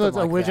 And or this something was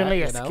like originally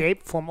that, you know?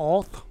 Escape from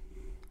Earth.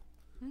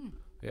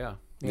 Yeah.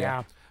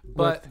 Yeah.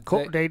 But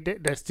they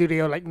did the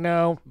studio like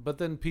no. But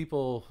then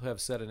people have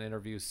said in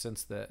interviews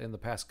in the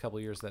past couple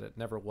of years that it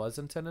never was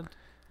intended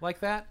like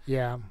that.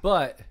 Yeah.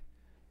 But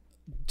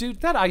dude,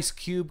 that Ice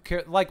Cube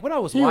like when I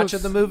was He watching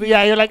was- the movie,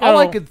 yeah, you're like, all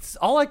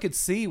oh. I could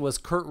see was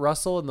Kurt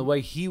Russell and the way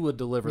he would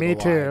deliver Me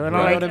the too. line. And You I'm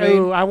know like, what I mean?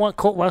 oh, I want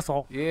Kurt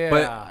Russell. Yeah.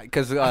 But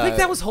because I think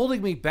that was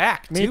holding me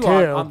back Me too, too.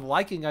 On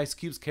liking Ice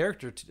Cube's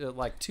character too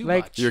Like,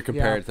 much. you're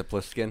comparing Yeah. it to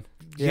Pliskin.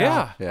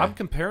 yeah. Yeah. I'm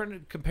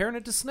comparing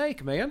it to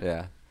Snake, man.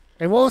 Yeah.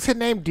 And what was his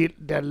name?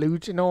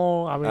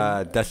 Delusional. I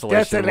mean,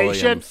 Desolation.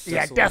 Williams.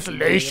 Yeah,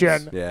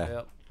 Desolation.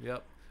 Yeah.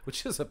 Yep.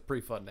 Which is a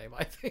pretty fun name,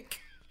 I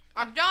think.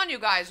 I'm telling you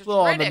guys, it's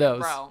Little on the Riddick, nose.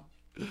 bro.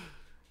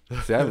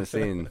 See,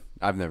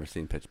 I've never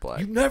seen Pitch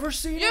Black. You've never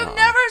seen it? You've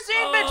never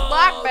seen Pitch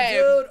Black, babe.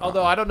 Dude.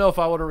 Although I don't know if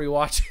I want to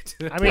rewatch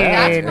it. I mean,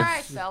 That's where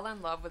I fell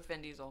in love with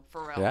Vin Diesel,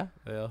 for real. Yeah.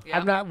 yeah. Yeah.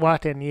 I'm not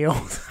watching you.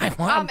 I'm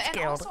And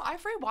scared. also,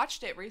 I've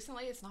rewatched it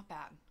recently. It's not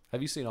bad.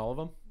 Have you seen all of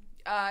them?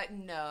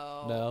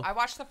 No. No. I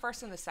watched the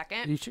first and the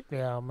second. You should,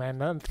 yeah, man.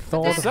 That's Then,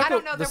 all. I second-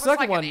 don't know. the There was second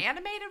like one- an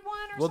animated one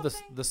or Well,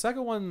 something. the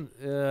second one,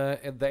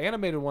 and the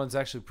animated one's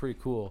actually pretty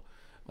cool.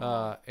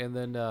 And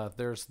then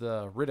there's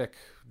the Riddick,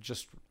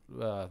 just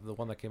the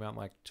one that came out in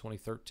like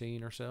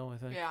 2013 or so, I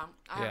think. Yeah,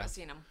 I Yeah. haven't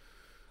seen them.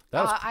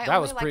 That was I that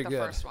only was liked pretty the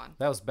good. first one.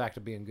 That was back to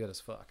being good as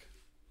fuck.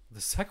 The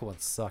second one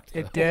sucked.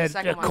 It though. did.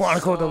 second The one's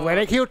Chronicle of the so-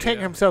 Wedding. He was taking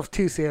Yeah. himself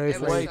too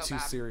seriously. was Way so too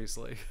bad.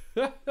 seriously.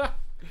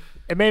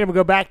 it made him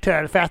go back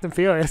to Fast and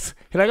Furious.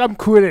 He's like, I'm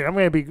quitting. I'm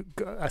going to be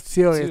a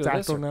serious Dude,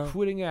 that's actor a now.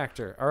 quitting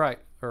actor. All right,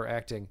 or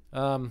acting.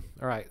 All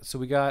right. So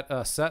we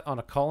got set on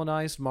a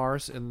colonized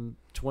Mars in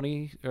the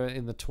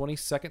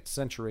 22nd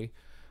century.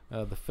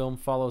 The film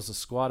follows a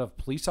squad of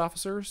police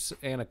officers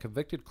and a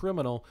convicted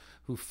criminal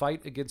who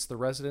fight against the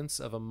residents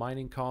of a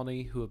mining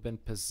colony who have been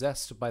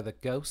possessed by the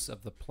ghosts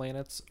of the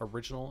planet's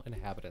original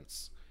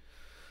inhabitants.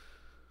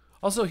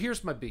 Also,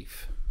 here's my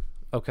beef,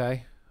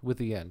 okay, with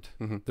the end.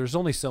 There's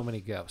only so many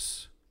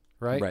ghosts,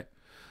 right?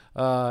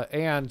 Right.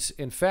 And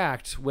in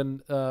fact,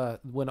 when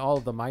all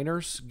of the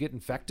miners get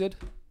infected,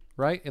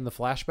 right, in the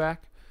flashback,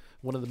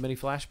 one of the many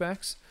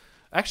flashbacks,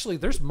 actually,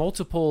 there's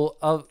multiple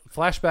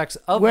flashbacks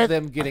of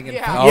them getting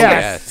infected. Oh,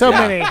 Yes, so yeah,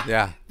 many.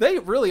 Yeah. They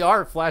really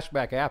are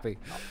flashback happy.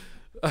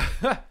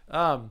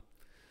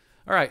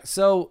 All right,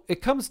 so it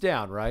comes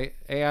down, right,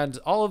 and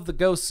all of the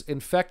ghosts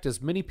infect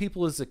as many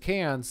people as it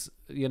can,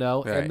 you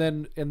know, Right.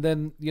 and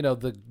then you know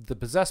the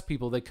possessed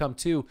people, they come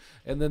too,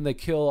 and then they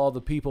kill all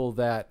the people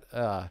that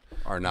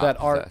Are not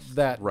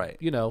possessed. Right.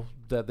 you know,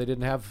 that they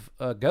didn't have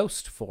a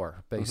ghost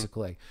for,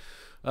 basically.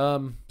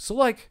 So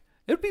like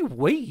it'd be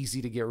way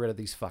easy to get rid of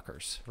these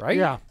fuckers, right?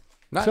 Yeah.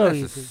 Not So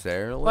easy.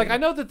 necessarily. Like I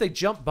know that they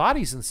jump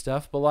bodies and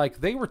stuff, but like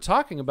they were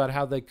talking about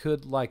how they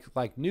could like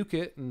nuke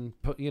it and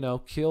you know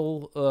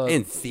kill.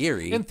 in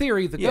theory.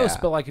 the ghost, Yeah.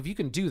 but like if you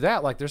can do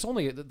that, like there's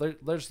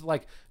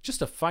like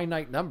just a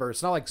finite number.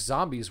 It's not like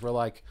zombies where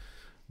like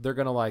they're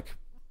gonna like,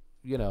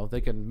 you know, they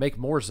can make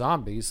more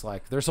zombies.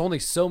 Like there's only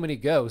so many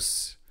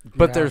ghosts.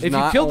 But Yeah. there's If you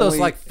not kill those only-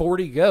 like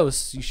 40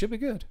 ghosts, you should be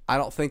good. I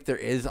don't think there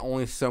is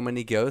only so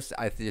many ghosts.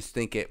 I just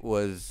think it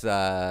was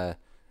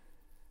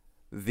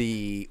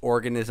the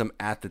organism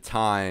at the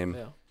time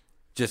Yeah.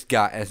 just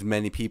got as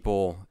many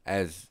people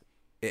as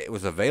it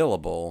was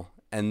available.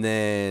 And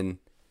then,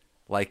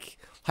 like,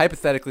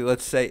 hypothetically,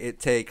 let's say it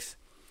takes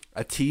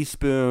a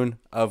teaspoon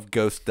of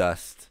ghost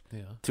dust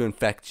Yeah. to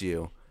infect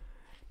you.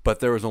 But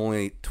there was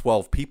only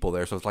 12 people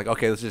there. So it's like,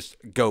 okay, let's just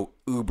go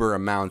uber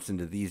amounts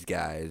into these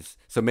guys.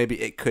 So maybe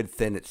it could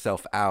thin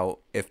itself out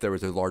if there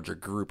was a larger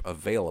group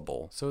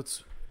available. So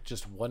it's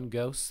just one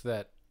ghost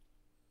that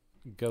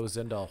goes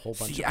into a whole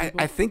bunch See, of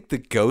people. I think the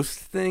ghost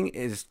thing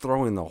is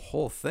throwing the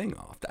whole thing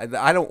off.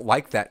 I don't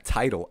like that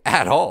title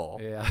at all.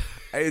 Yeah.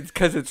 It's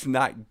because it's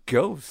not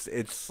ghosts.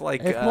 It's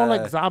like It's more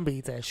like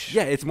zombies-ish.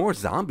 yeah, it's more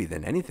zombie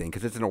than anything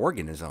because it's an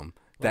organism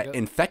that Like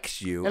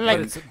infects you. And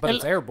But like-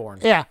 it's airborne.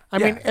 Yeah, I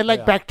mean, Yeah. it's like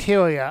Yeah.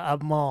 bacteria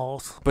of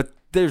Mars. But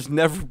there's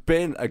never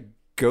been a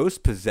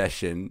ghost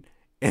possession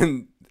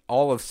in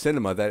all of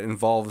cinema that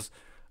involves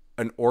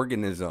an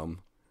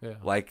organism, Yeah.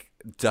 like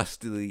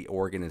dusty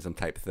organism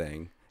type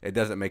thing. It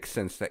doesn't make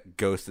sense that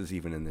ghost is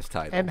even in this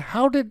title. And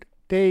how did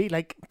they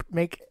like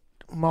make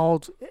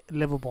Mars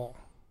livable?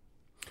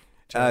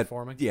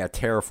 Terraforming. Yeah,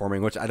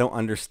 terraforming, which I don't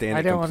understand I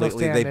it don't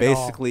completely. understand They at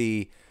all.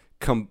 basically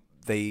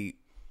they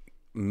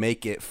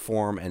make it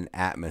form an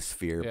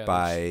atmosphere Yeah,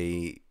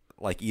 by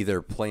like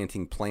either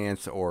planting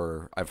plants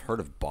or I've heard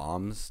of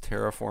bombs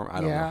terraform.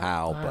 I don't know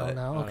how, I but don't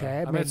know. Okay,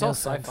 I it mean, made it's no all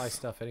sense. sci-fi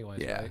stuff, anyways.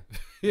 Yeah. Right?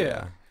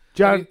 yeah.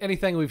 John,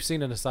 Anything we've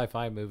seen in a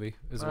sci-fi movie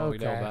is what we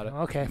know about it.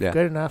 Okay, Yeah.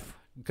 good enough.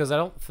 Because I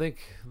don't think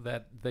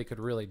that they could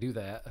really do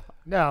that.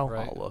 No,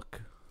 Right. Oh,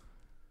 look.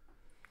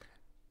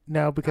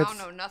 no, I because don't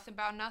know nothing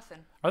about nothing.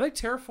 Are they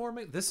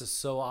terraforming? This is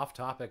so off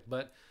topic,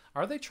 but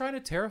are they trying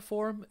to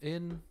terraform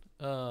in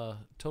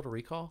Total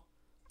Recall?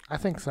 I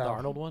think so. The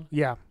Arnold one?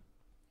 Yeah,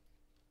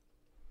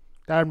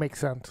 that would make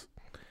sense.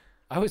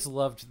 I always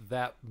loved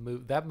that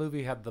movie. That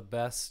movie had the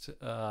best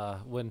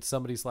when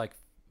somebody's like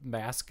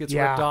mask gets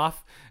Yeah. ripped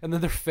off and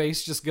then their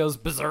face just goes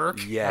berserk.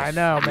 Yes. I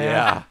know, man.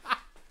 Yeah.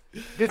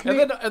 This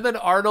And then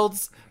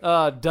Arnold's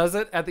does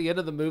it at the end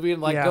of the movie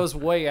and like Yeah. goes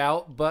way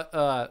out, but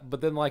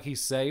then like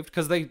he's saved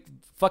because they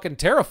fucking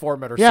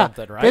terraform it or yeah,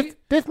 something, right?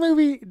 This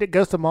movie that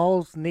goes to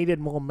Mars needed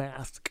more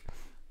mask.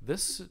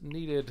 This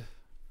needed.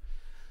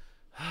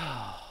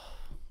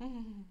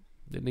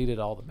 It needed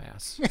all the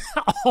mass.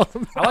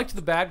 I liked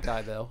the bad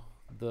guy though.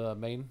 The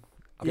main.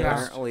 Yeah.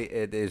 Apparently,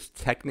 it is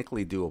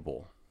technically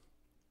doable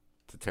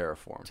to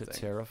terraform. To things.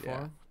 terraform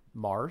Yeah.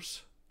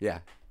 Mars. Yeah.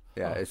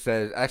 Yeah. Oh. It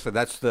says actually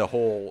that's the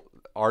whole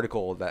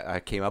article that I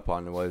came up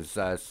on was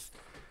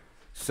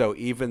so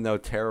even though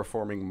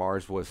terraforming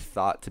Mars was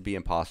thought to be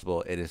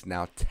impossible, it is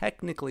now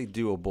technically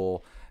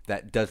doable.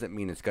 That doesn't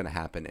mean it's going to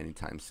happen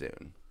anytime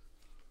soon.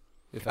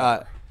 If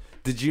ever.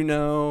 Did you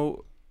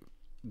know?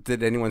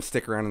 Did anyone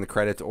stick around in the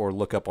credits or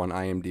look up on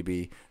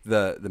IMDb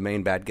the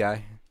main bad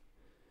guy?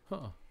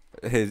 Huh.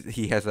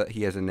 He has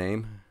a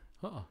name.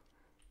 Huh.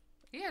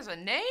 He has a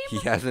name? He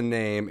has a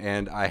name,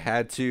 and I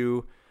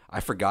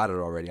forgot it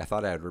already. I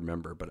thought I'd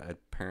remember, but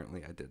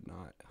apparently I did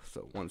not.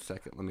 So 1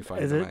 second, let me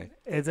find Is my.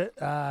 it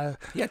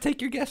Yeah,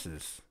 take your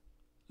guesses.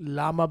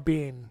 Llama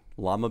Bean?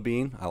 Llama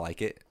Bean, I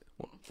like it.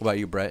 What about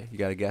you, Brett? You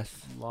got a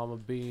guess? Llama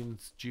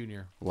Beans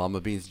Jr.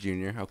 Llama Beans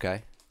Jr.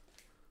 Okay.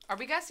 Are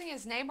we guessing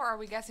his name or are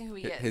we guessing who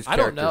he is? His I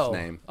don't character's know.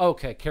 name.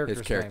 Okay, character's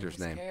His character's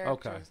His name.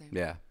 character's name.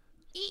 Yeah.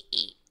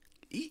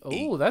 E-E.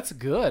 Oh, that's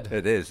good.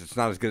 It is. It's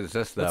not as good as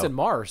this though. That's in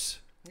Mars.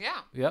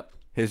 Yeah. Yep.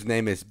 His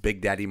name is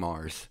Big Daddy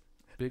Mars.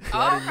 Big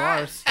Daddy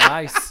Mars.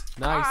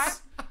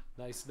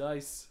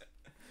 Nice.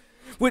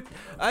 What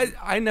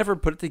I never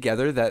put it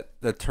together that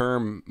the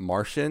term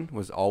Martian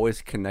was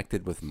always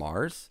connected with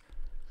Mars.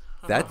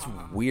 That's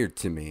weird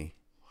to me.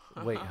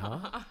 Wait,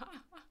 huh?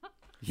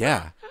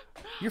 Yeah.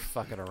 You're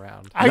fucking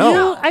around. Are No.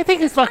 you? I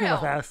think he's fucking real.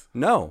 with us.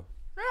 No.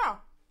 Yeah.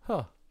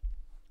 Huh.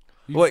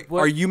 Wait,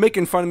 are you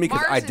making fun of me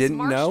because Mars I is didn't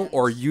know, Martians.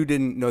 or you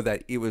didn't know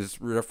that it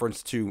was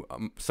reference to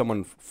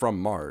someone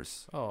from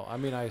Mars? Oh, I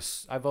mean,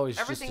 I've always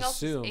Everything just else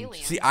is assumed.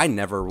 alien. See, I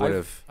never would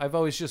have. I've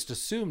always just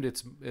assumed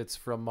it's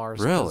from Mars.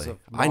 'cause Really? of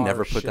I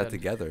never put that Martian.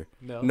 together.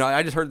 No?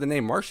 I just heard the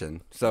name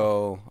Martian,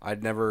 so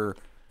I'd never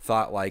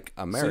thought like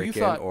American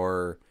thought-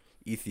 or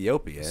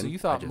Ethiopian. So you I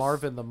thought just-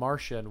 Marvin the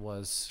Martian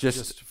was just,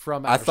 just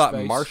from I outer thought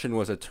space? Martian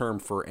was a term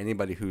for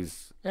anybody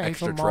who's Yeah, he's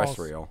from Mars.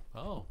 extraterrestrial.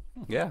 Oh,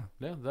 Yeah,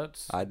 yeah.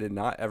 That's. I did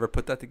not ever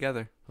put that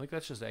together. I think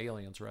that's just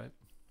aliens, right?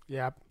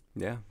 Yep.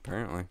 Yeah,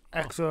 apparently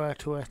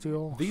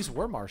Extraterrestrial. These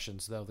were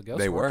Martians, though. The ghosts.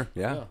 they were.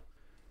 Yeah.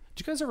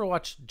 Did you guys ever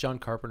watch John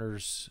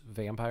Carpenter's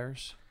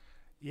Vampires?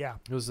 Yeah.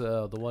 It was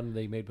the one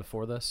they made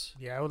before this.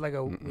 Yeah. It was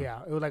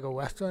like a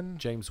western.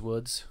 James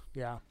Woods.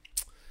 Yeah.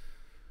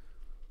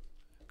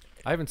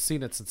 I haven't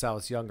seen it since I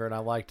was younger, and I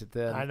liked it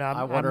then. I know.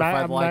 I wonder if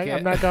I'd like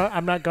it.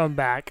 I'm not going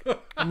back.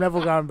 I'm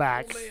never going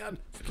back. Man.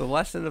 It's the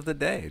lesson of the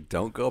day: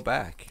 don't go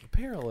back.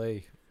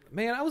 Apparently,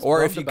 man, I was.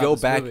 Or if bummed you about go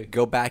this back, movie.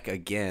 go back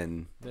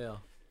again Yeah.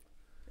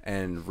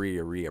 and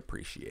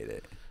reappreciate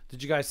it.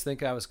 Did you guys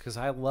think I was? Because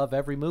I love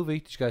every movie.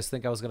 Did you guys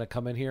think I was gonna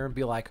come in here and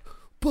be like,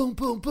 boom,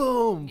 boom,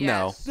 boom?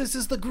 Yes. This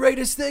is the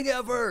greatest thing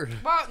ever.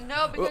 Well,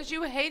 no, because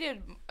you hate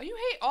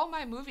all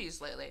my movies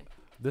lately.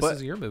 This But-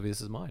 is your movie.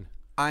 This is mine.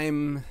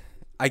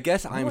 I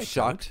guess I'm I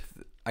shocked.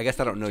 I guess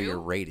I don't know do? your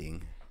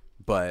rating,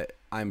 but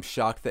I'm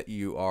shocked that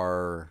you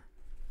are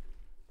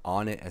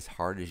on it as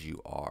hard as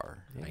you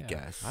are. I Yeah.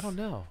 guess I don't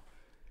know.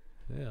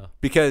 Yeah.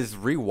 because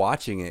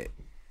rewatching it,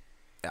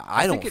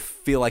 I think don't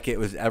feel like it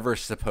was ever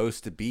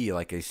supposed to be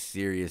like a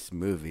serious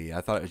movie. I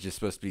thought it was just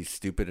supposed to be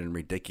stupid and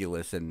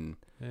ridiculous, and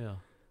Yeah.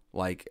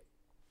 like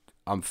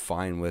I'm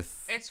fine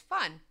with. It's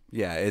fun.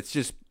 Yeah, it's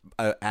just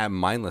a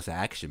mindless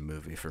action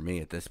movie for me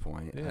at this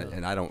point, Yeah.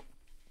 and I don't.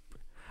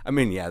 I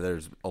mean, yeah,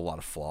 there's a lot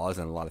of flaws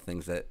and a lot of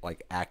things that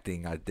like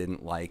acting I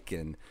didn't like,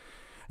 and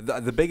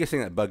the biggest thing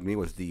that bugged me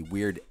was the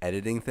weird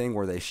editing thing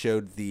where they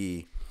showed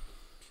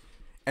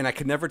and I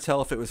could never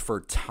tell if it was for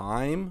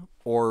time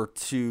or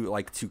to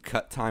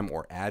cut time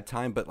or add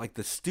time, but like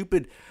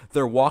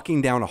they're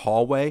walking down a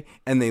hallway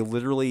and they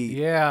literally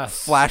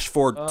Yes. flash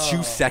forward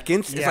 2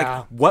 seconds. It's Yeah.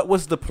 like, what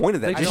was the point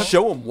of that? They Just took-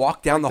 show them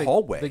walk down the They-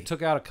 hallway. They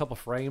took out a couple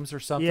frames or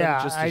something.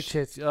 Yeah. just to I sh-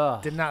 just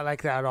ugh. did not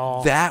like that at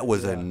all. That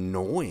was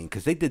annoying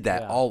because they did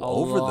that Yeah, all a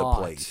over the lot.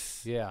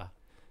 place. Yeah.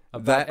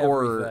 About That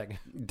or everything.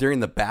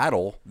 during the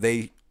battle,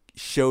 they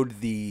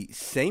showed the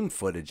same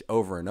footage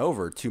over and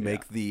over to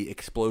make the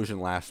explosion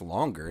last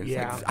longer. It's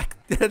Yeah. like,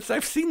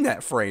 I've seen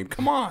that frame.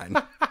 Come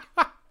on.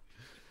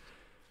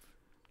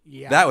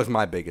 yeah. That was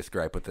my biggest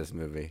gripe with this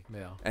movie.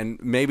 Yeah. And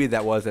maybe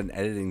that was an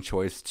editing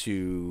choice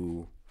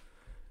to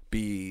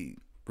be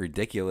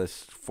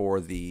ridiculous for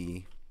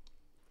the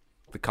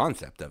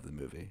concept of the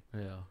movie.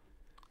 Yeah.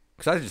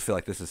 Because I just feel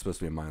like this is supposed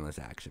to be a mindless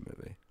action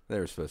movie. They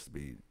were supposed to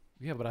be.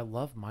 Yeah, but I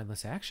love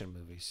mindless action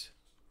movies.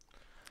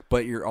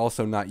 But you're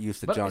also not used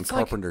to But John it's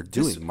like Carpenter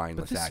this- doing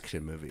mindless but this-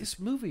 action movies. This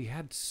movie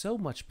had so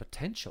much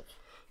potential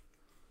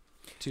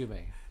to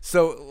me.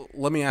 So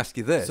let me ask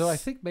you this. So I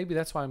think maybe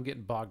that's why I'm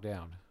getting bogged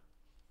down.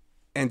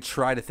 And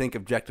try to think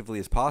objectively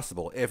as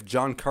possible. If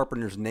John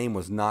Carpenter's name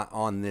was not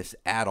on this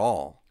at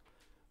all,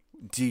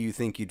 do you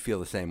think you'd feel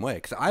the same way?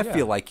 Because I Yeah.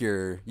 feel like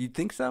you'd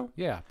think so?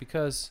 Yeah,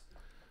 because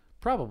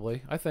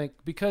probably I think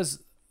because,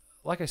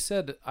 like I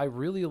said, I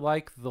really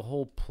like the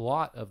whole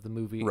plot of the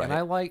movie, Right. and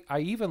I like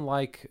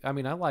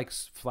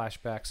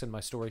flashbacks in my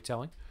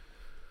storytelling.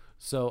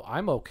 So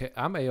I'm okay.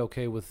 I'm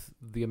a-okay with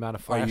the amount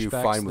of flashbacks. Are you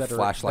fine with that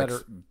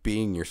flashlights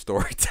being your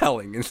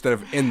storytelling instead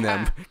of in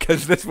them?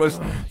 Because this was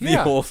the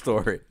Yeah. whole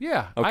story.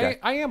 Yeah, Okay.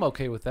 I am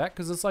okay with that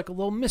because it's like a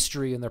little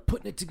mystery, and they're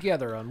putting it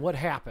together on what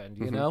happened.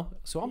 Mm-hmm. You know,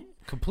 so I'm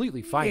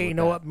completely fine. Hey, with you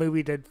know that. what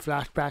movie did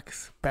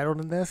flashbacks better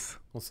than this?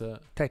 What's that?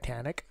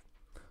 Titanic.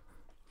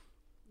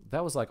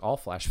 That was like all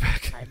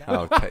flashback. I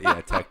know. Oh,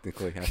 yeah,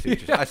 technically. I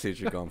see what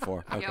you're going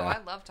for. Okay. Yo, I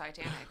love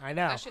Titanic. I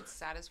know. That shit's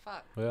sad as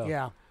fuck.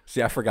 Yeah.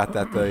 See, I forgot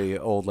that the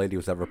old lady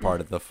was ever part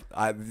of the.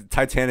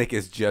 Titanic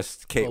is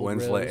just Kate Oh,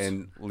 Winslet Rose.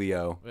 and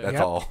Leo. That's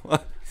Yep.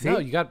 all. See? No,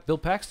 you got Bill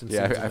Paxton.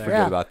 Yeah, scenes in I there. forgot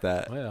Yeah. about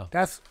that. Yeah.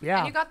 That's And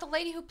yeah. you got the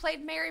lady who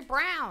played Mary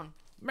Brown.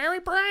 Mary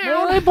Brown.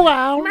 Mary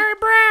Brown. Mary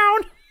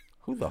Brown.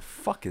 Who the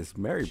fuck is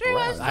Mary She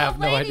Brown? was the I have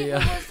no lady idea.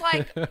 who was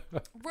like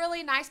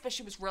really nice, but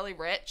she was really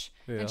rich,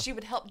 Yeah. and she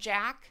would help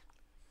Jack,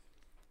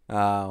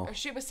 Oh, or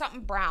she was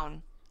something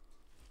brown,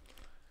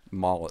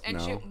 Molly. and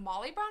No.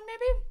 Molly Brown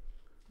maybe.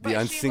 But she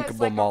was, unsinkable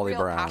like, a Molly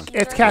real Brown. passenger.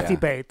 It's Kathy Yeah.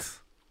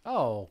 Bates.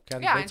 Oh,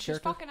 Kathy Yeah, Bates and she's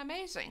character? fucking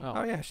amazing. Oh.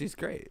 Oh yeah, she's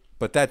great.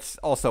 But that's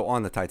also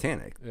on the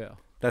Titanic. Yeah.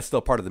 That's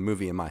still part of the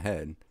movie in my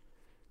head.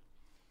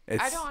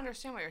 It's, I don't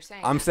understand what you're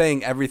saying. I'm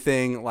saying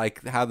everything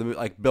like how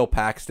like Bill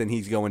Paxton,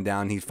 he's going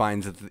down, he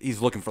finds that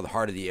he's looking for the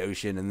heart of the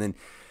ocean, and then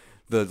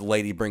the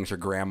lady brings her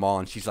grandma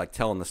and she's like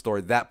telling the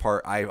story. That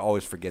part I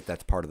always forget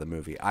that's part of the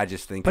movie. I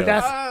just think But of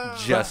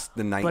that's- just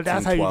the 1912. But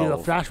that's how you do a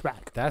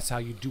flashback. That's how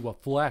you do a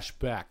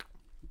flashback.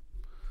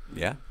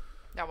 Yeah.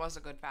 That was a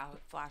good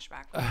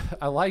flashback.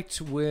 I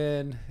liked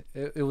when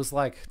it was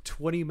like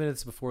 20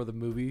 minutes before the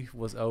movie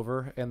was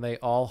over and they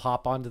all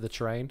hop onto the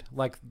train.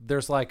 Like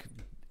there's like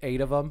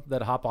 8 of them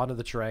that hop onto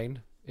the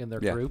train in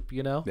their Yeah. group,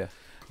 you know? Yeah.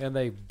 And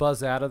they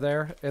buzz out of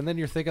there. And then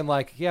you're thinking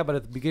like, yeah, but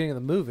at the beginning of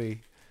the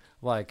movie,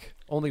 like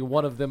only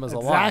one of them is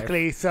alive.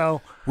 Exactly.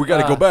 So We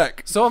got to go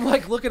back. So I'm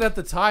like looking at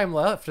the time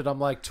left and I'm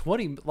like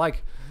 20,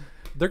 like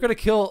they're going to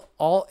kill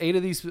all 8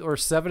 of these or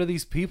 7 of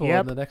these people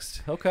Yep. in the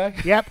next. Okay.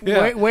 Yep.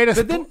 Yeah. Way to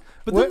But then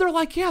wait- they're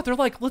like, yeah, they're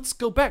like, let's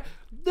go back.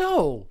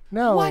 No.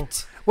 No.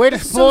 What? Way to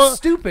It's spoil. so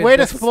stupid. Way to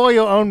That's- spoil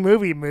your own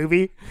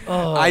movie.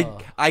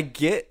 I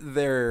get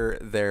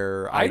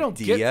their I don't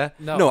idea. get-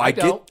 no, I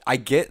don't. I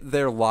get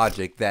their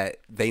logic that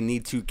they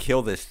need to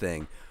kill this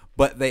thing,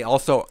 but there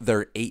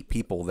are 8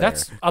 people there.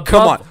 That's above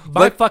Come on,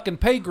 my fucking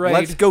pay grade.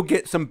 let's go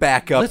get some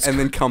backup Let's and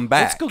then come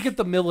back. Let's go get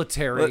the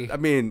military. I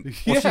mean,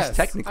 well, Yes. she's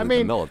technically I mean,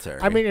 the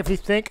military. I mean, if you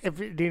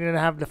didn't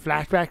have the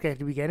flashback at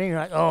the beginning, you're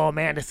like, oh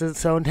man, this is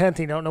so intense.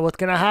 You don't know what's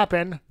gonna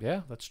happen.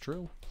 Yeah, that's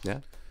true. yeah,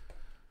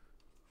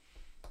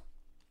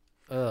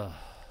 Ugh.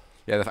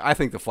 yeah. I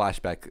think the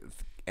flashback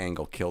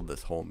angle killed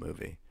this whole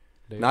movie.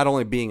 Dude. Not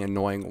only being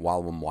annoying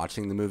while I'm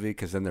watching the movie,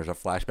 because then there's a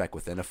flashback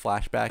within a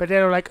flashback. But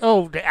they're like,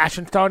 oh, the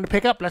action's starting to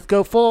pick up. Let's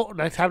go full.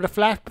 Let's have the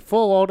flash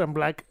forward and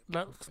like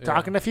let's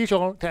talk in the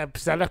future to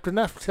set up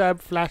enough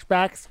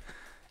flashbacks.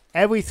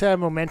 Every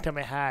momentum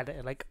it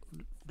had, like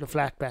the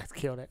flashbacks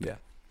killed it. Yeah.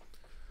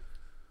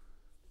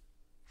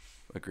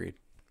 Agreed.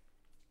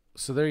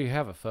 So there you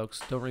have it,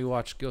 folks. Don't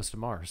rewatch Ghost of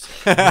Mars.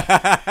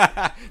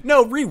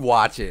 No,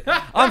 rewatch it.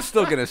 I'm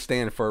still gonna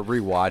stand for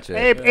rewatch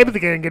it.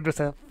 Abe's gonna give us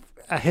a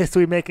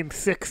history making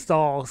 6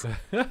 stalls.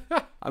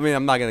 I mean,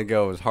 I'm not gonna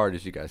go as hard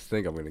as you guys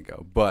think I'm gonna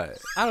go, but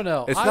I don't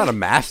know. it's not a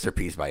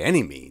masterpiece by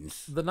any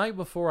means. The night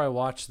before I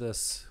watched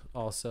this,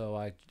 also,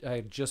 I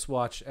had just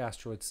watched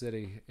Asteroid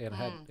City and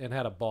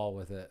had a ball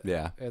with it.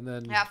 Yeah. And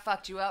then That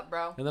fucked you up,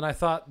 bro. And then I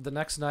thought the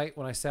next night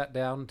when I sat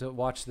down to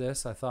watch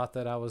this, I thought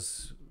that I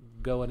was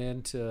going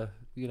into,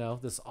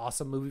 this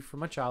awesome movie from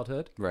my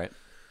childhood Right.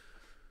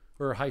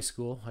 or high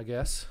school, I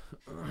guess,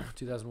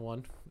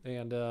 2001.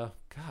 And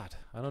God,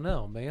 I don't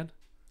know, man.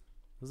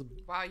 It was a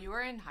Wow, you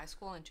were in high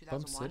school in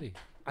bum 2001. city.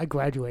 I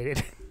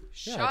graduated.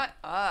 Shut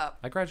up.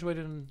 I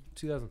graduated in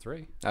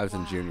 2003. I was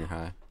in junior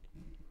high.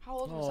 How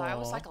old was I? I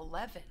was Aw. like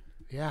 11.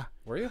 Yeah.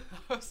 Were you?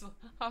 I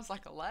was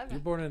like You were 11.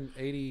 born in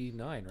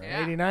 89, right?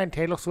 Yeah. 89,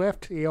 Taylor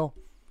Swift, Eel.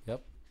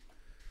 Yep.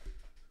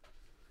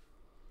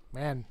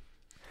 Man,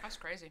 That's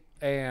crazy.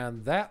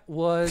 And that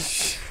was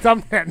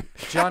something.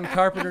 John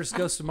Carpenter's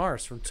Ghost of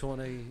Mars from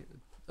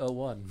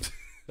 2001.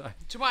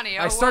 20.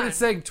 I started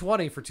saying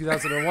 20 for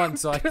 2001,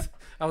 so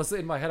I was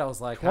in my head. I was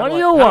like, how do I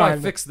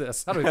 2001. fix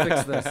this? How do we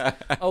fix this?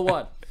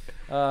 01.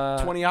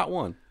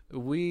 20-1.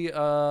 We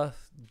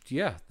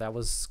yeah, that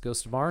was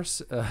Ghost of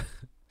Mars.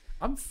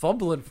 I'm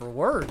fumbling for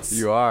words.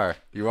 You are.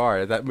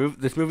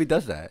 This movie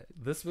does that.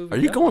 This movie. Are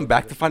you going definitely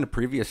back did. to find a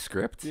previous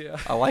script? Yeah.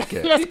 I like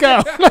it. Let's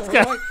go. Let's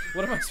go.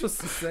 What am I supposed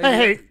to say?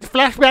 Hey,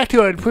 flashback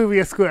to a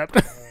previous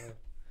script.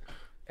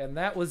 And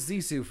that was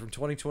Zissou from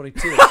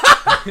 2022.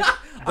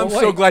 I'm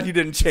so glad you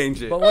didn't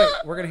change it. But wait,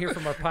 we're going to hear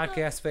from our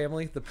podcast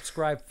family, the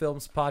Prescribed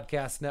Films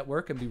Podcast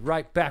Network, and be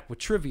right back with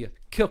trivia,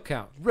 kill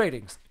count,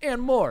 ratings,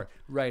 and more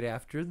right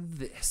after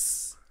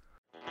this.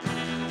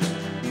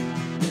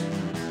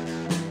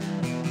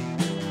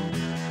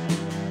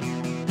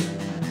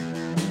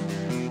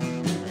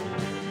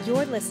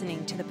 You're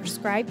listening to the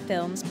Prescribed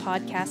Films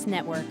Podcast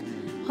Network,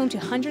 home to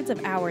hundreds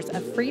of hours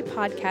of free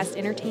podcast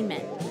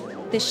entertainment.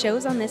 The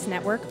shows on this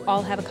network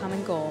all have a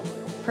common goal,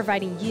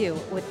 providing you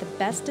with the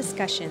best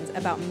discussions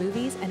about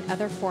movies and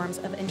other forms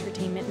of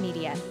entertainment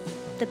media.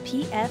 The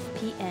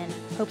PFPN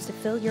hopes to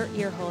fill your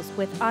earholes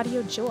with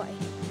audio joy.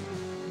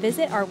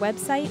 Visit our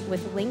website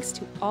with links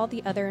to all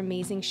the other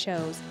amazing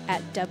shows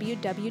at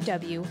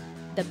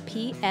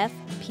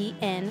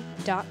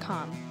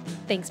www.thepfpn.com.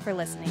 Thanks for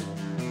listening.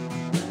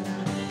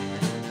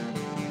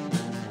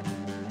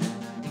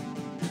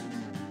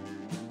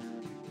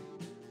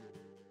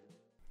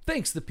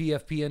 Thanks to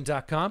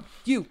PFPN.com.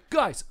 You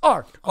guys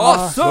are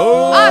Awesome!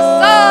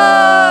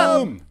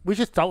 We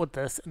should start with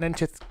this and then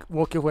just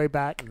work your way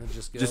back. And then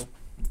just go. Just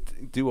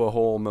do a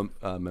whole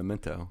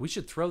memento. We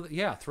should throw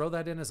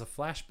that in as a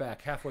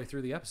flashback halfway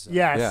through the episode.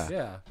 Yes. Yeah.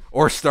 Yeah.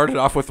 Or start it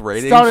off with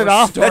ratings. Start it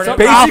off. That's Start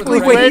it basically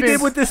off what with he ratings.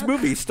 did with this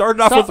movie.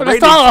 Started off Start- with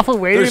let's ratings. start off with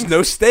ratings. There's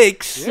no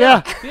stakes.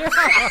 Yeah. Yeah.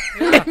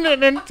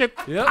 And then just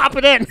Yep. pop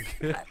it in.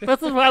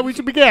 This is why we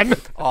should begin.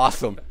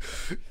 Awesome.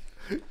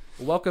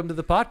 Welcome to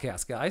the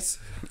podcast, guys.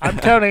 I'm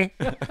Tony.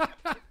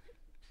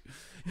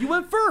 You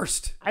went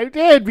first. I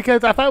did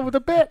because I thought it was a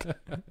bit.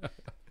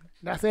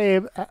 That's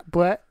Abe,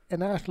 Brett,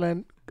 and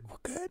Ashlyn. We're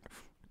good.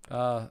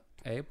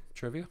 Abe,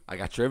 trivia? I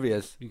got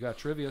trivias. You got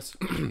trivias.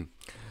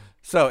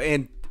 So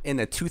in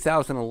a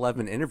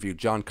 2011 interview,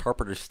 John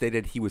Carpenter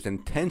stated he was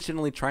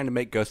intentionally trying to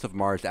make Ghost of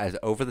Mars as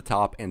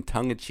over-the-top and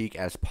tongue-in-cheek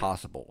as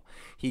possible.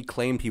 He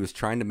claimed he was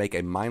trying to make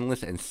a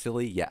mindless and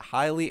silly yet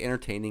highly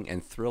entertaining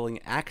and thrilling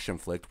action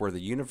flick where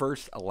the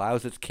universe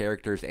allows its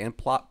characters and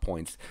plot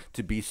points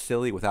to be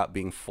silly without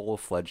being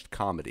full-fledged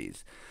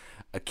comedies,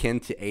 akin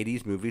to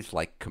 80s movies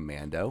like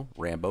Commando,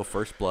 Rambo,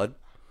 First Blood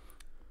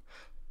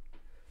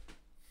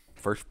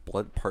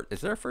part.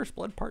 Is there a First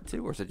Blood part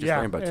 2, or is it just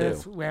Rambo 2?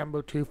 It's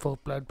Rambo 2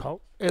 First Blood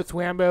part. It's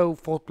Rambo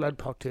First Blood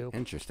part 2.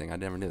 Interesting. I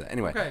never knew that.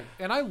 Anyway. Okay,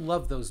 and I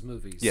love those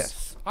movies.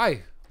 Yes.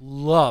 I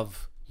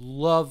love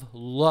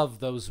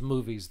those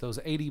movies, those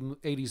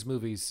 80s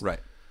movies. Right.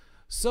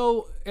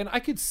 So, and I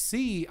can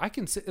see,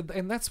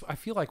 and that's, I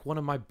feel like one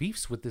of my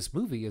beefs with this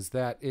movie is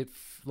that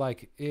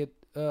like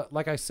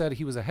I said,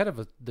 he was ahead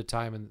of the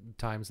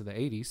times in the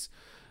 80s.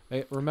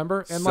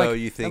 Remember? And so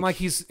you think,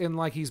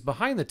 he's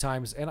behind the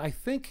times, and I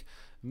think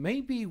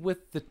maybe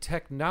with the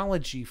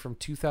technology from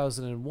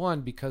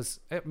 2001, because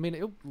I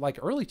mean, like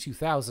early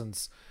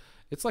 2000s,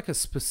 it's like a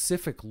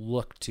specific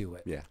look to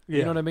it. Yeah.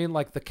 You know what I mean?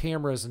 Like the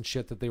cameras and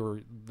shit that they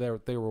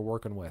were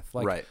working with.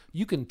 Like Right.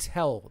 you can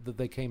tell that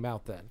they came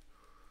out then.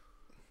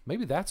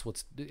 Maybe that's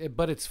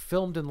but it's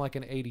filmed in like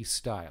an 80s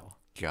style.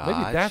 Maybe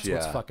that's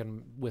what's Gotcha.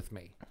 fucking with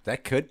me.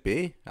 That could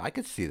be. I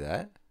could see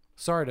that.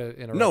 Sorry to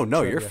interrupt. No,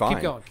 trivia. you're fine.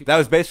 Keep going. That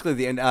was basically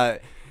the end.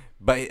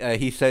 But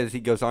he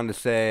goes on to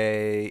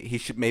say he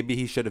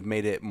should have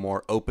made it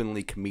more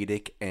openly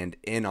comedic and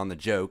in on the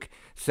joke,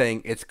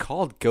 saying it's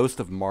called Ghost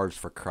of Mars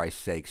for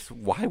Christ's sakes.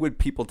 Why would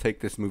people take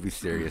this movie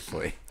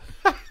seriously?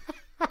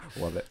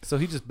 Love it. So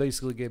he just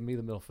basically gave me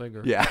the middle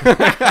finger. Yeah.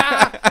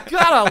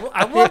 God,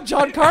 I love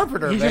John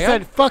Carpenter, He man. just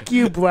said, "Fuck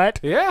you, Brett."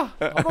 Yeah,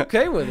 I'm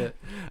okay with it.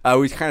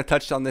 We kind of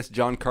touched on this.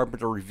 John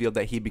Carpenter revealed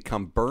that he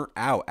become burnt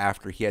out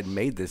after he had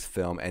made this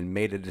film and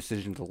made a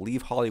decision to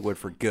leave Hollywood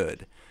for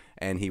good,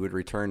 and he would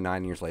return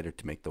 9 years later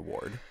to make The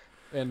Ward.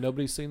 And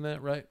nobody's seen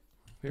that, right?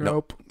 Here?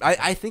 Nope.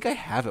 I think I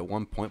have at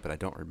one point, but I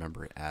don't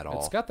remember it at all.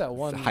 It's got that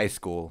one. It's high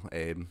school,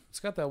 Abe. It's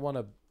got that one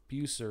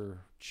abuser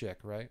chick,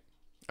 right?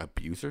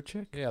 Abuser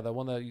chick? Yeah, the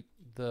one that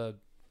the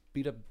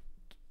beat up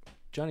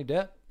Johnny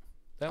Depp.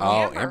 That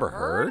Oh, one? Amber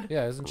Heard?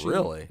 Yeah, isn't she?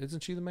 Really?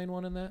 Isn't she the main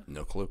one in that?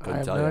 No clue. I Couldn't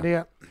have tell no you.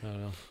 idea. I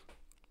don't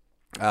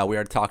know. We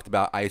already talked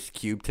about Ice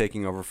Cube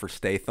taking over for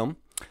Statham.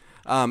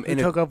 He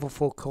took over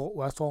for Kurt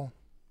Russell.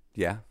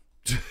 Yeah.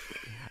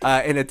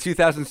 In a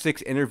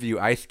 2006 interview,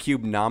 Ice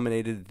Cube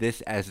nominated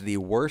this as the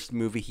worst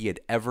movie he had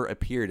ever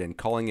appeared in,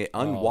 calling it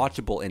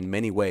unwatchable in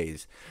many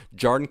ways.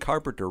 John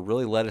Carpenter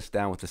really let us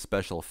down with the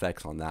special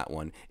effects on that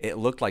one. It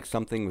looked like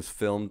something was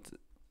filmed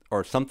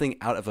or something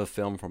out of a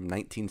film from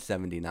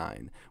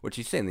 1979, which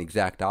he's saying the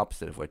exact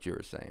opposite of what you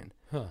were saying.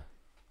 Huh.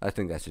 I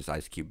think that's just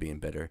Ice Cube being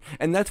bitter.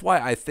 And that's why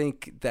I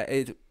think that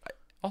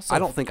Also, I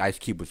don't think Ice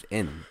Cube was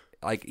in.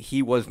 Like,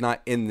 he was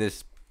not in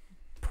this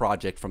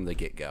project from the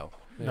get-go.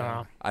 Yeah.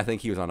 No. I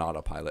think he was on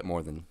autopilot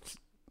more than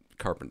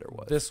Carpenter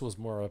was. This was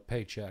more a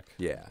paycheck.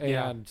 Yeah.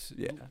 And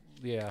Yeah.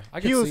 yeah, I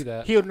He can was, see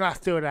that. He would not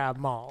steal it out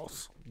of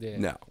malls. Yeah.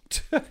 No.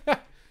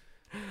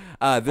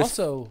 This.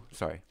 Also,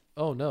 Sorry.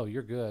 oh no,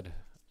 you're good.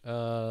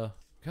 God,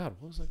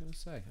 what was I going to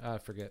say? I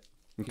forget.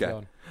 Keep Okay.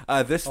 going.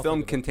 This I'll film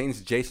think of it.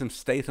 contains Jason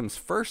Statham's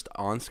first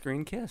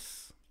on-screen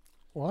kiss.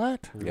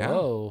 What? Yeah.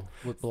 Whoa,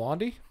 with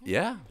Blondie?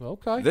 Yeah.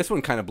 Okay. This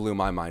one kind of blew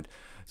my mind.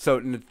 So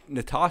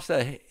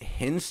Natasha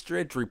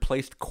Henstridge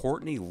replaced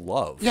Courtney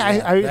Love. Yeah,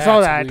 I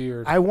saw that's that.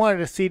 weird. I wanted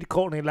to see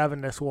Courtney Love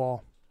in this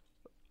wall.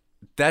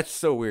 That's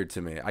so weird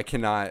to me. I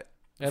cannot,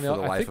 And for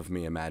the I life think- of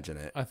me, imagine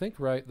it. I think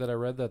I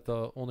read that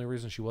the only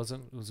reason she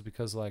wasn't was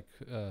because like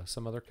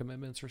some other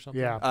commitments or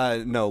something.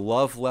 Yeah. No,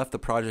 Love left the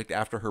project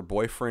after her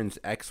boyfriend's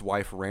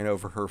ex-wife ran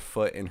over her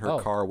foot in her Oh.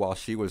 car while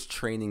she was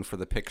training for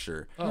the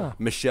picture. Oh.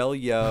 Michelle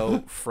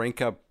Yeoh,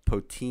 Franca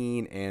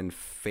Potine, and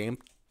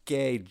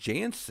Famke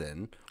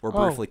Janssen were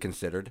Oh. briefly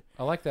considered.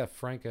 I like that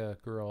Franca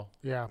girl.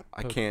 Yeah.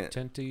 I can't.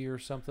 Potenti or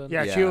something.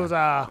 Yeah, she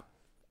Yeah.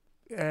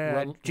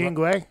 was Jean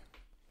Grey.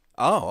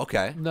 Oh,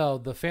 okay. No,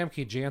 the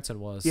Famke Janssen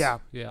was. Yeah.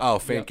 Yeah. Oh, Yeah.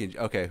 Famke.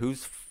 Okay,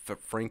 who's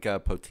Franca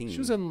Potine? She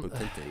was in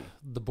Potente.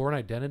 The Born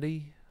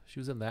Identity. She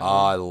was in that. Oh,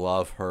 I one.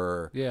 love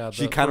her. Yeah,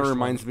 she the kind of first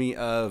reminds one. me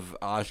of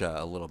Aja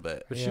a little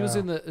bit. But she was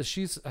Yeah. in the.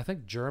 She's I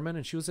think German,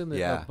 and she was in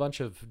Yeah. a bunch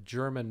of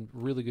German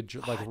really good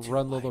like I do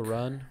Run Lola like her.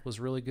 Run was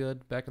really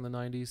good back in the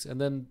 90s. And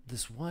then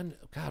this one,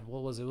 God,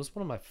 what was it? It was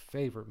one of my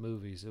favorite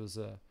movies. It was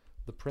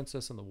The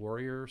Princess and the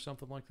Warrior or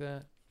something like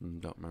that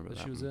Don't remember that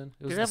that she was one. in. It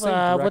Did was you the ever,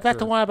 same was that the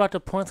director. one about the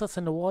princess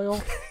and the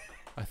royal?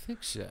 I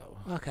think so.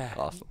 Okay.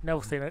 Awesome.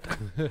 Never seen it.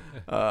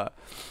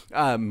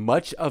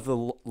 Much of the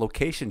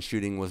location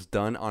shooting was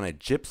done on a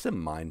gypsum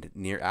mine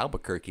near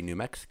Albuquerque, New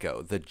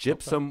Mexico. The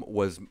gypsum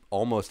was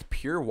almost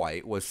pure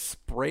white, was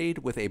sprayed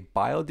with a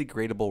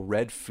biodegradable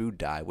red food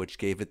dye, which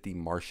gave it the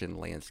Martian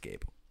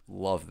landscape.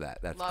 Love that.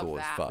 That's Love cool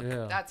that. as fuck.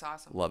 Yeah. That's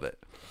awesome. Love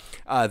it.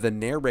 The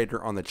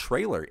narrator on the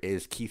trailer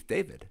is Keith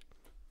David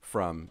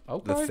from The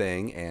Okay.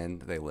 Thing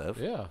and They Live.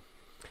 Yeah.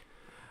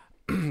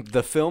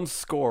 The film's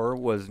score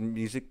was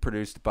music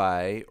produced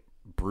by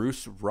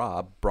Bruce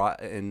Robb,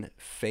 brought in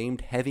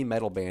famed heavy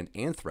metal band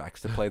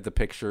Anthrax to play the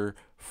picture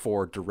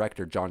for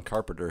director John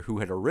Carpenter, who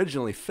had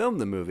originally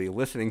filmed the movie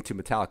listening to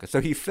Metallica. So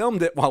he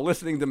filmed it while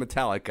listening to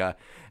Metallica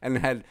and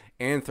had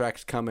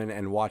Anthrax come in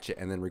and watch it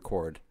and then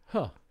record.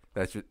 Huh.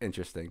 That's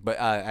interesting. But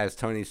as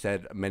Tony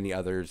said, many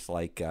others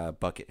like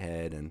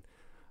Buckethead and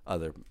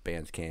other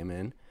bands came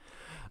in.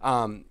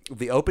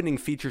 The opening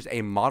features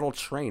a model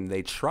train.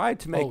 They tried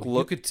to make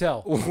You could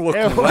tell. look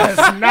It less.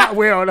 was not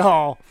real at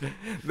all.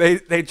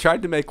 They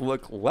tried to make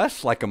look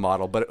less like a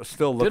model, but it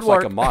still looks Did like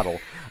work. a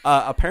model.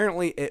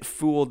 Apparently, it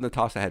fooled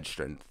Natasha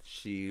Hedstrand.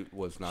 She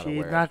was not She's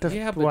aware. not the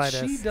Yeah, but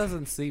brightest. she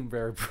doesn't seem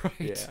very bright.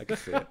 Yeah, I can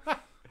see it.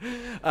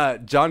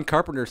 John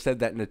Carpenter said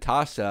that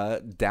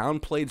Natasha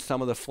downplayed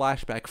some of the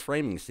flashback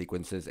framing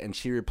sequences, and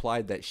she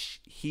replied that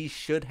he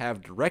should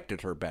have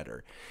directed her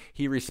better.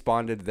 He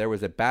responded, "There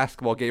was a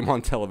basketball game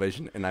on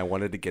television, and I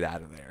wanted to get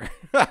out of there."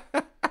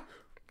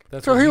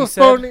 That's So what he was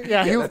said. phoning.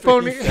 Yeah, he was that's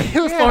what he phoning. He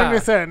was phoning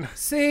this in.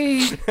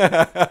 See,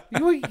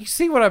 you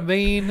see what I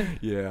mean?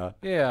 Yeah.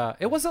 Yeah,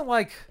 it wasn't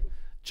like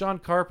John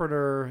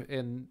Carpenter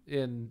in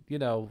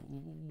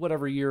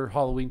whatever year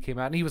Halloween came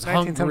out, and he was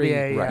hungry.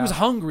 1978, yeah. He was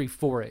hungry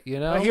for it, you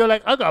know. He was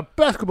like, I got a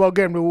basketball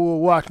game to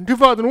watch in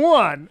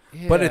 2001.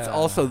 But it's Yeah.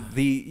 also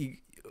the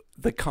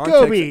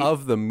context Gobi.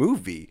 of the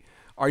movie.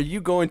 Are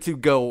you going to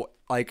go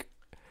like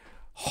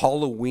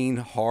Halloween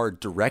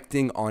hard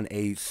directing on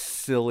a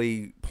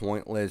silly,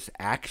 pointless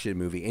action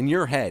movie? In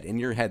your head,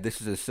 this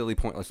is a silly,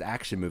 pointless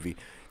action movie.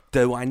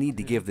 Do I need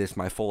to give this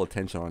my full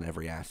attention on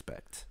every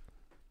aspect?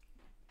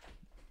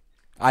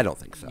 I don't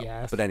think so.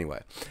 Yes. But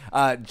anyway,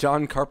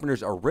 John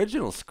Carpenter's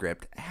original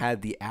script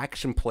had the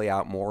action play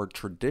out more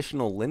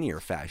traditional linear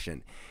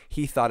fashion.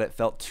 He thought it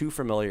felt too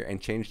familiar and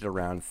changed it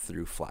around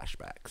through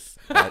flashbacks.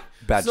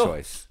 Bad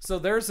choice. So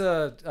there's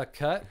a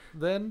cut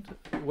then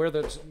where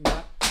there's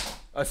not.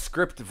 A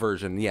script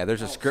version. Yeah,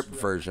 there's a script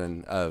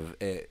version of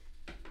it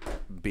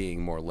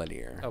being more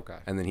linear. Okay.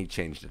 And then he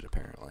changed it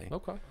apparently.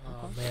 Okay.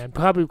 Oh man,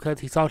 probably because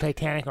he saw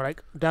Titanic or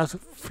like that's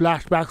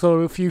flashbacks of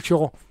the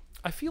future.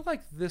 I feel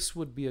like this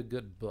would be a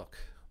good book,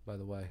 by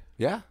the way.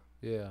 Yeah.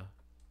 Yeah,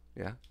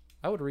 Yeah.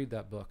 I would read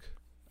that book.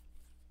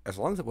 As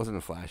long as it wasn't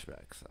in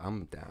flashbacks,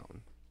 I'm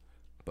down.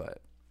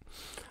 But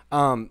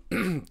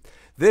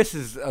this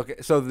is okay.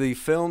 So the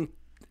film,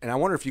 and I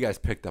wonder if you guys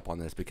picked up on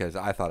this because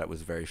I thought it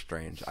was very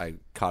strange. I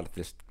caught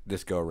it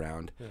this go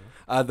around.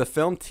 Yeah. The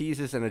film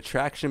teases an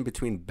attraction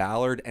between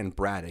Ballard and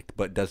Braddock,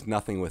 but does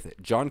nothing with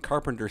it. John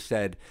Carpenter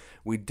said,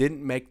 "We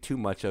didn't make too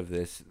much of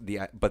this,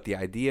 but the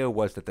idea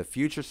was that the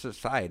future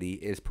society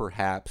is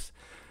perhaps."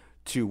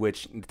 To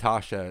which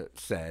Natasha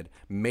said,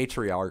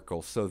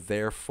 matriarchal, so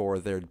therefore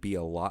there'd be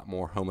a lot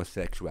more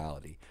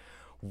homosexuality.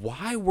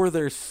 Why were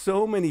there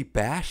so many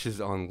bashes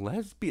on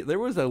lesbian? There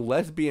was a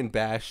lesbian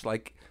bash,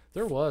 like,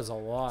 There was a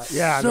lot.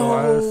 Yeah, there so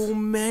was.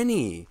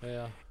 many.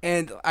 Yeah.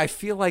 And I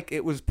feel like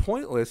it was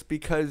pointless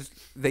because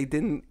they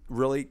didn't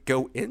really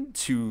go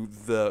into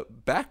the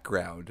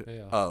background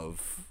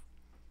of,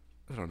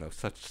 I don't know,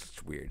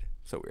 such weird.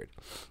 So weird.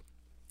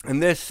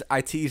 And this,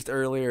 I teased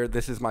earlier,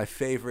 this is my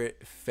favorite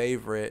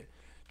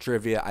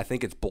trivia. I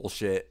think it's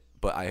bullshit,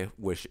 but I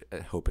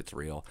hope it's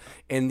real.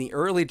 And the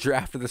early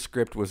draft of the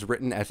script was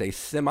written as a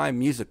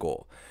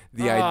semi-musical.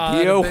 The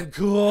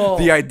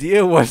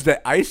idea was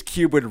that Ice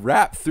Cube would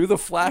rap through the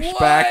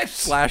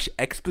flashback /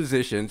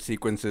 exposition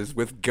sequences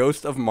with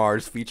Ghost of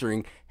Mars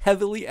featuring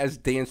heavily as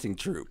dancing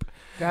troupe.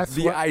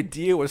 The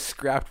idea was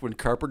scrapped when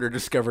Carpenter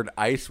discovered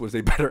Ice was a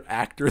better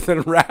actor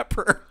than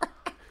rapper.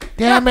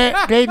 Damn it,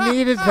 they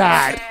needed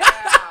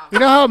that. You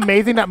know how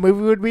amazing that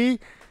movie would be?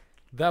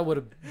 That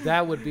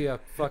would be a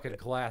fucking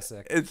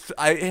classic. It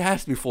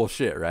has to be full of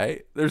shit,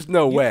 right? There's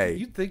no way.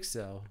 You'd think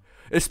so.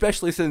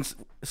 Especially since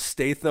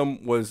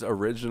Statham was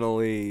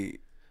originally...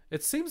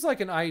 It seems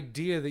like an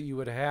idea that you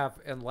would have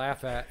and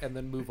laugh at and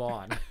then move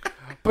on.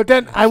 But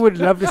then I would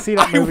love to see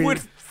that movie. I would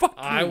fucking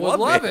I would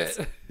love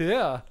it.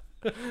 Yeah.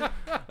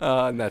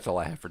 And that's all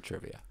I have for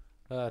trivia.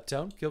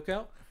 Tone, kill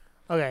count?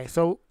 Okay,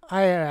 so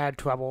I had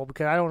trouble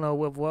because I don't know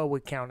what we're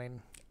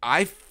counting.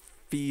 I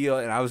feel,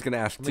 and I was going to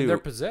ask I mean, too, they're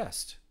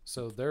possessed,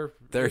 so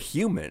they're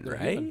human, they're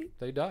right? human.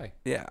 They die.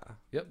 Yeah.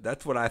 Yep.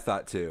 That's what I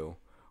thought too.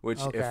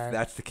 Which, Okay. if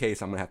that's the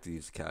case, I'm going to have to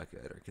use a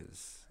calculator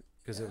because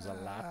Because it was a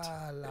lot.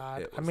 A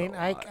lot. It I was mean, a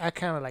I lot.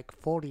 counted like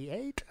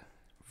 48.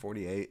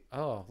 48.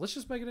 Oh, let's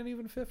just make it an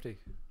even 50.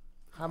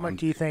 How much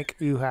do you think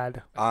you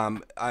had?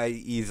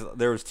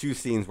 There was 2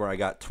 scenes where I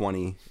got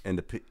 20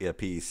 into a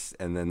piece,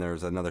 and then there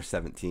was another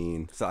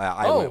 17. So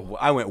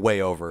I went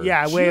way over.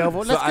 Yeah, way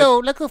over. So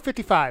Let's go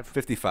 55.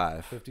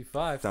 55.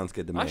 55. Sounds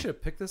good to me. I should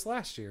have picked this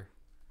last year.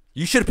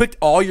 You should have picked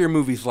all your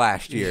movies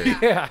last year.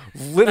 Yeah.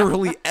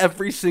 Literally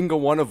every single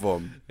one of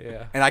them.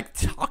 Yeah. And I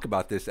talk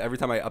about this every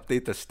time I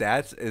update the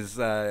stats. Is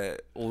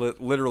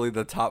literally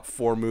the top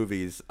 4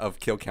 movies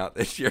of Kill Count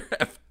this year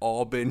have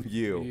all been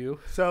you. You.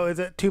 So is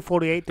it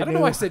 248? I don't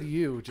know why I said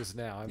you just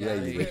now. Yeah,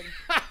 you did.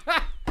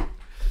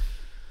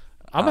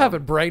 I'm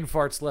having brain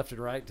farts left and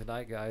right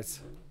tonight, guys.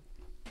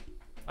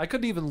 I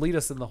couldn't even lead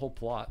us in the whole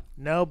plot.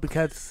 No,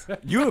 because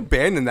You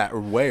abandoned that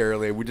way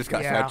early. We just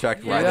got Yeah.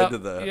 sidetracked right Yep, into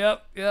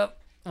the. Yep.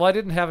 Well, I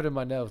didn't have it in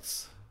my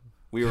notes.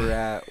 We were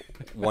at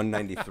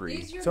 193.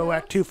 These your so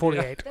at notes?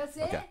 248. That's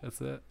it? Okay.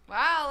 That's it.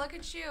 Wow, look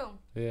at you.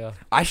 Yeah.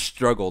 I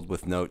struggled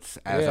with notes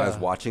as I was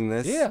Yeah. watching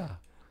this. Yeah.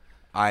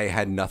 I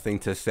had nothing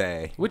to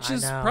say. Which I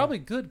is know. probably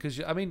good because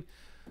are we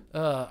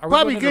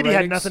Probably going good into you had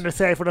ratings? nothing to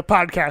say for the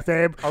podcast,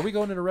 Abe. Are we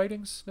going into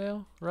ratings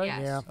now? Right?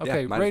 Yes. Yeah.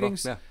 Okay, Yeah, might as well.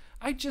 ratings. Yeah.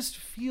 I just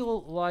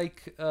feel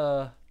like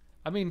I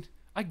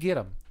get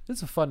them.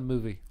 It's a fun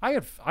movie. I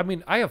have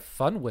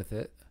fun with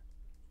it.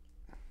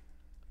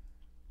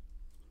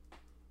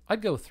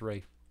 I'd go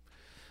 3.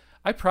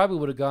 I probably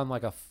would have gone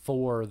like a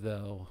 4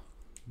 though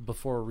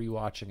before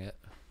rewatching it.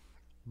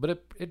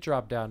 But it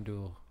dropped down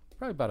to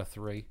probably about a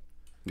 3.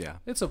 Yeah.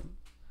 It's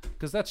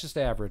because that's just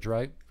average,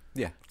 right?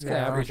 Yeah. It's an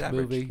Yeah, average it's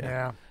movie.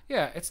 Yeah.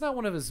 Yeah, it's not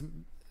one of his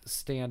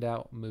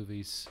standout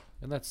movies,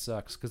 and that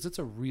sucks because it's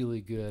a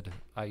really good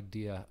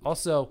idea.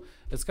 Also,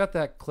 it's got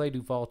that Clay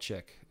Duvall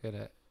chick in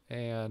it,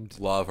 and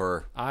Love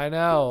her. I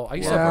know I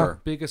used to Love have her.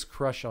 a biggest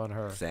crush on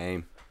her.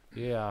 Same.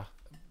 Yeah,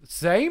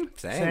 same.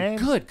 Same.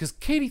 Good, because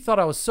Katie thought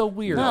I was so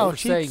weird No, for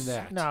she's saying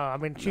that. No, I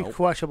mean she's Nope.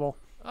 questionable.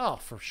 Oh,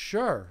 for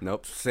sure.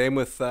 Nope. Same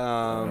with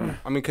I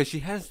mean, because she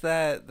has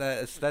that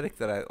aesthetic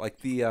that I like.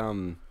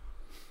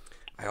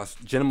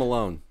 Jenna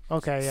Malone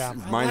Okay, yeah.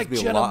 reminds like me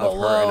a Jenna lot of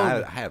her, and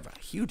Malone. I have a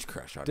huge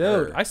crush on Dude,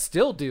 her. I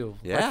still do.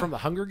 Like Yeah. from the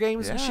Hunger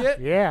Games and Yeah. shit.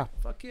 Yeah.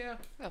 Fuck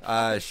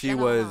yeah. She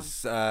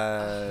was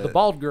The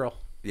bald girl.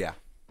 yeah,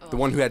 the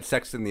one who had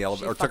sex in the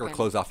elevator or took her fucking-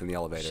 clothes off in the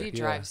elevator. She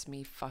drives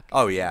me fucking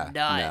Oh yeah,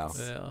 nuts.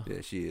 no, Yeah.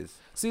 yeah, she is.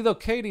 See, though,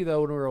 Katie,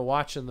 though, when we were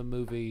watching the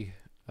movie,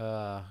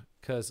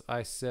 because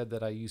I said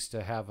that I used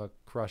to have a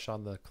crush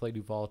on the Clay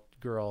Duvall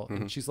girl,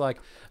 and she's like,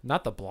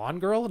 not the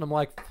blonde girl? And I'm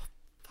like, fuck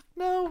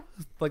no.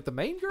 Like the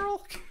main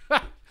girl?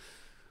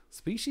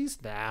 Species?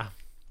 Nah.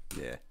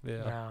 Yeah.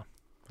 Yeah. Yeah.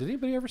 Did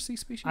anybody ever see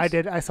Species? I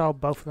did. I saw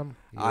both of them.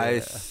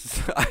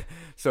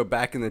 So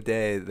back in the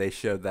day, they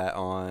showed that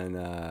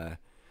on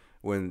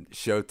when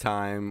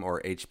Showtime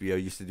or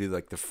HBO used to do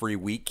like the free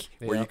week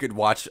where Yeah. you could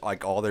watch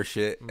like all their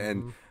shit.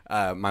 And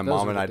my mom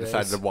were and the I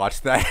decided days. to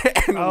watch that.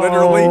 And Oh,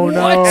 literally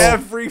no.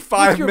 every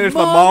 5 your minutes,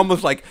 my mom? mom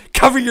was like,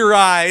 "Cover your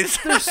eyes."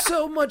 There's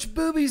so much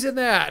boobies in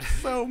that.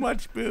 So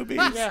much boobies.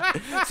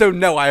 So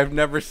no, I have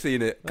never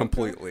seen it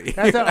completely.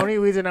 That's the only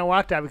reason I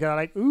watched that because I'm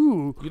like,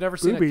 ooh. You never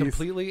seen boobies. it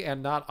completely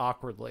and not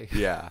awkwardly.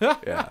 Yeah,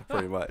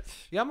 pretty much.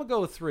 Yeah, I'm gonna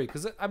go with 3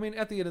 because I mean,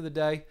 at the end of the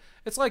day,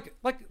 it's like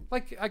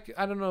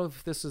I don't know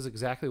if this is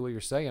exactly what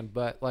you're saying,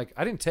 but like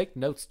I didn't take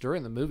notes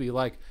during the movie.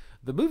 Like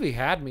the movie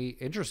had me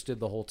interested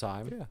the whole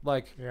time. Yeah.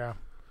 Like Yeah.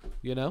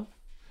 you know,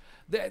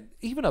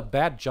 even a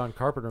bad John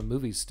Carpenter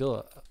movie is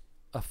still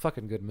a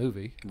fucking good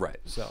movie. Right.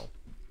 So,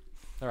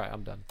 all right,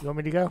 I'm done. You want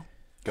me to go?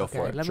 Go Okay,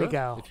 for it. let Sure, me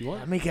go. if you want.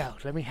 Let me go.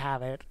 Let me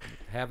have it.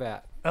 Have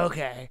at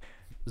Okay.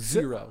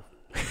 0.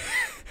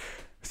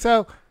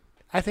 So,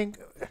 I think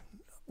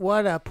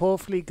what a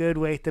powerfully good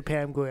way to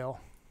Pam Grill.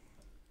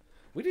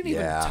 We didn't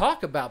even Yeah.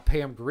 talk about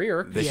Pam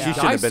Grier. That Yeah. She Died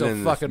shouldn't have been so in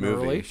this fucking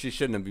movie. early. She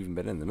shouldn't have even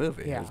been in the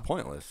movie. Yeah. It was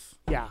pointless.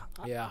 Yeah.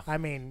 Yeah. I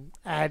mean,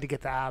 I had to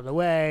get that out of the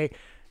way.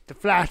 The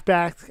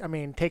flashbacks, I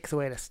mean, takes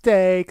away the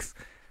stakes.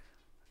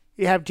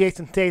 You have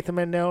Jason Statham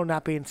in there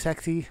not being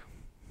sexy.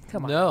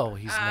 Come on. No,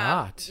 he's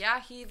not. Yeah,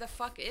 he the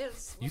fuck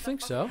is. You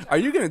think so? Are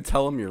you going to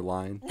tell him your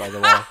line, by the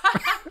way?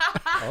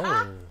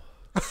 Oh.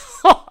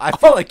 I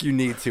feel like you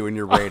need to in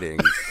your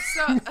ratings.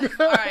 So, all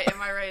right,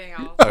 am I rating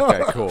all?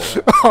 Okay, cool.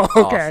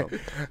 Okay. Awesome.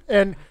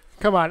 And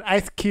come on,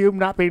 Ice Cube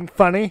not being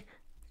funny,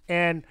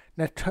 and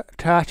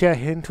Natasha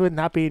Hinchwood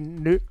not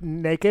being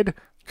naked.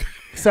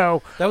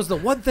 So That was the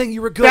one thing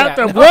you were good that's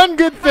at. the one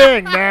good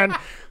thing, man.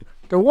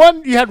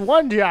 You had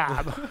one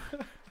job.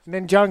 And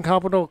then John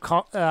Carpenter,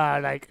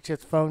 like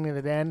just phoning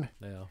it in.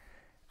 Yeah.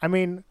 I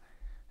mean,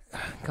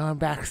 going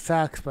back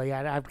sucks, but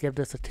yeah, I'd give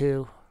this a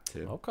 2.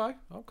 Okay.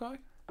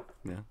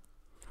 Yeah.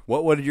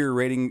 What would your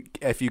rating,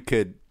 if you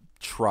could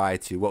try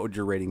to, what would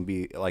your rating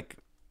be like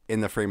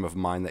in the frame of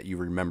mind that you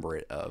remember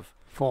it of?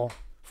 4.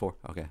 4?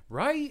 Okay.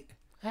 Right?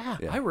 Yeah.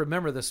 Yeah. I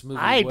remember this movie.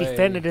 I way-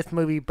 defended this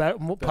movie, but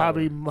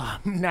probably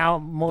now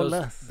more or those,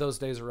 less. those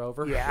days are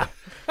over. Yeah.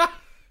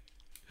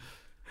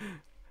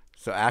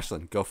 So,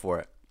 Ashlyn, go for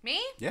it. Me?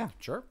 Yeah.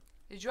 Sure.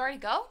 Did you already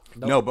go?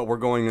 Nope. No, but we're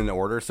going in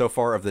order so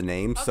far of the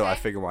names, so I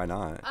Okay. figure why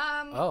not?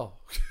 Oh,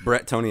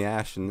 Brett, Tony,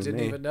 Ash, and didn't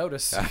me. even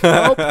notice.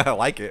 I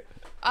like it.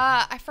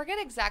 I forget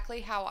exactly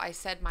how I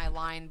said my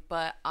line,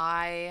 but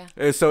I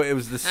So it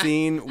was the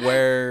scene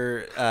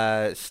where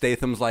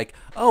Statham's like,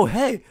 "Oh,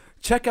 hey,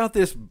 check out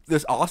this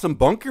awesome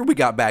bunker we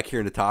got back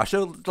here,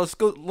 Natasha. Let's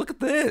go look at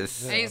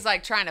this." and he's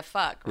like trying to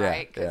fuck, Yeah,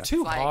 right? 'Cause yeah. it's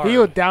Too like, hard. He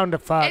was down to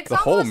fuck. It's The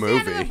whole almost the end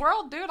of movie. the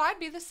world, dude. I'd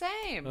be the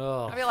same.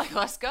 Oh. I'd be like,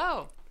 let's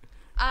go.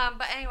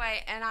 But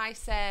anyway, and I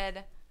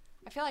said,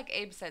 I feel like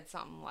Abe said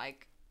something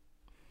like,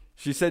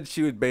 She said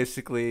she would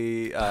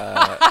basically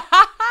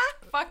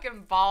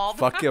fucking bald.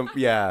 fuck him.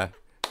 Yeah,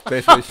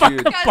 Basically, she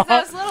would, Because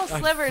those little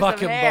slivers of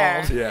fucking hair.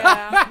 bald.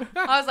 Yeah.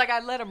 I was like,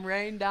 I'd let them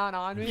rain down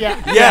on me. Yeah.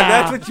 yeah,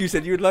 that's what you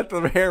said. You would let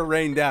the hair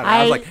rain down.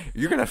 I was I- like,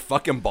 you're gonna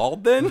fucking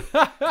bald then?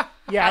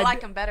 Yeah, I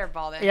like them better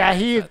bald. Yeah,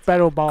 he is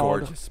better bald.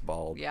 Gorgeous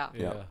bald. Yeah.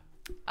 Yeah.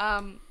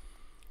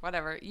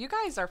 Whatever. You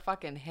guys are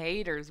fucking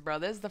haters, bro.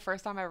 This is the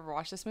first time I ever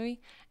watched this movie,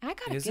 and I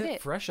gotta Is get it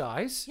it. Fresh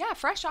Eyes? Yeah,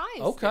 fresh eyes.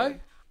 Okay. dude.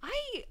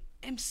 I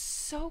am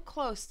so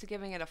close to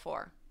giving it a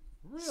 4.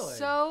 Really?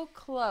 So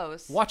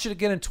close. Watch it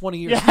again in 20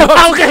 years. Yeah,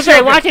 I was gonna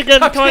say, watch it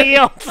good in 20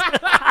 years.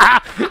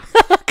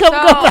 Go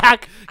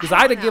back. Because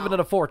I'd have know. given it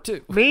a 4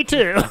 too. Me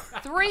too.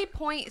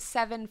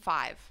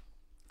 3.75.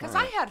 Because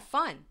I had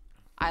fun.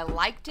 I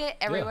liked it.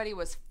 Everybody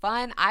was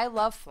fun. I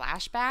love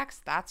flashbacks.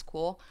 That's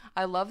cool.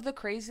 I love the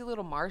crazy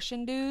little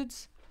Martian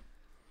dudes.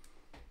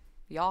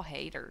 Y'all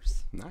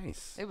haters.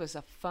 Nice. It was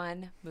a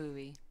fun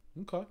movie.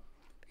 Okay.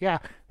 Yeah,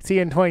 see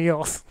you in 20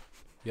 years.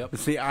 Yep.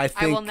 See, I I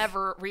think will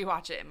never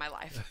rewatch it in my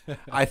life.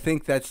 I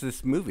think that's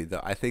this movie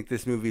though. I think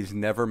this movie is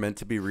never meant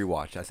to be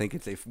rewatched. I think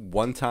it's a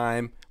one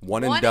time,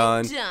 one and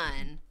done.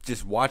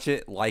 Just watch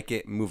it, like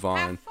it, move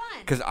on. fun.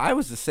 Because I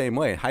was the same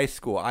way in high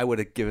school. I would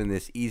have given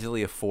this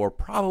easily a 4,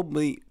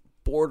 probably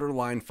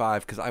borderline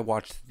 5, because I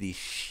watched the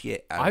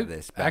shit out I of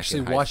this. Back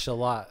actually in high watched a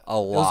lot. A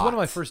It was one of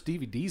my lot. first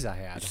DVDs I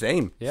had.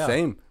 Same, Yeah.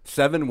 same.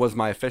 7 was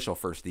my official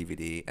first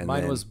DVD, and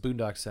Mine then was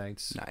Boondock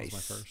Saints. Was Nice. my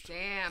first.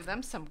 Damn,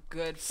 them some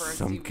good first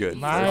Some DVDs. good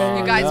Mine-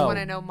 You guys no. want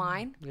to know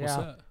mine? What's Yeah.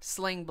 that?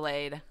 Sling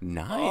Blade.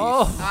 nice.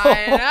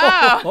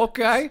 I know.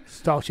 Okay.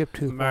 Starship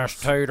 2.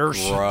 Mashed taters.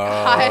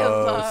 I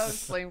love Gross.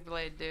 Sling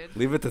Blade, dude.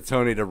 Leave it to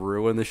Tony to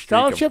ruin the streak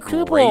Starship of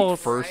great Troopers.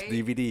 first Right?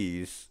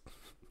 DVDs.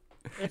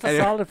 It's a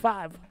Anyway. solid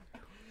 5.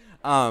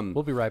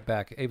 We'll be right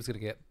back. Abe's going to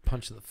get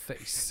punched in the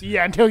face.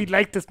 Yeah, until you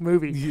like this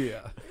movie.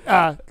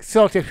 Yeah.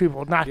 Starship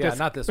people, not Yeah, this.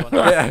 not this one.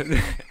 Yeah.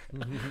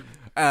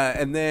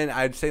 And then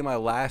I'd say my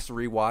last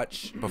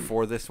rewatch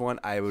before this one,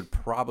 I would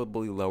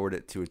probably lowered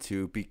it to a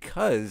 2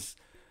 because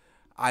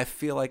I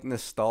feel like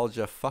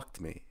nostalgia fucked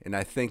me. And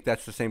I think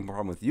that's the same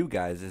problem with you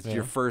guys. It's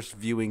your first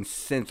viewing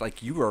since,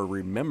 like, you are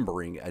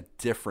remembering a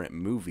different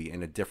movie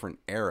in a different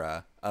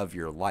era of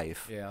your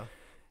life. Yeah.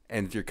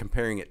 And you're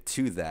comparing it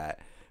to that.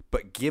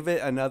 But give it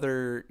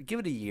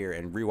a year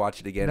and rewatch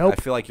it again. Nope.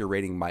 I feel like your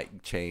rating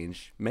might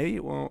change. Maybe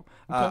it won't.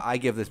 I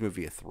give this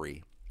movie a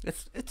 3.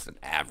 It's an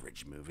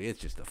average movie. It's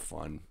just a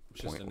fun,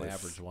 Just an pointless.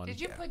 average one.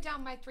 Did you put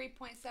down my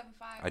 3.75?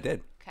 I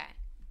did. Okay.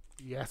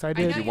 Yes, I I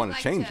did. know You wanna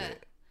like change to-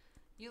 it.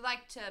 You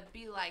like to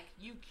be like,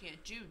 you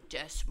can't do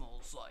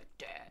decimals like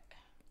that.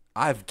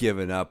 I've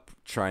given up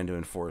trying to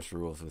enforce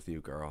rules with you,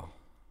 girl.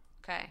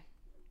 Okay.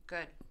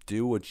 Good.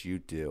 Do what you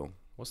do.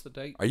 What's the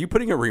date? Are you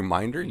putting a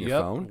reminder in your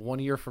Yep. phone? 1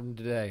 year from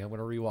today, I'm going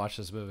to rewatch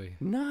this movie.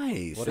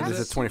 Nice. What It is is it?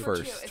 the Super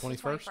cute. 21st. It's the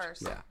 21st?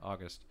 21st. Yeah.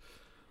 August.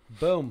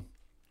 Boom.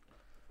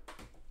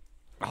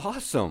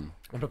 Awesome.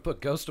 I'm going to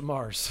put Ghost of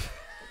Mars.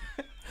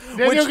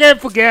 Then you're going to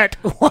forget.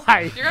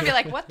 Why? You're going to be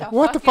like, what the fuck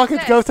What the fuck is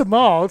this? Ghost of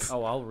Mars?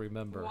 Oh, I'll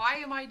remember. Why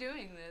am I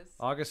doing this?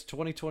 August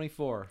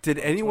 2024. Did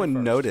anyone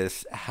 21st.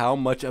 notice how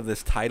much of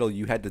this title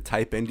you had to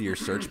type into your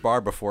search bar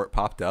before it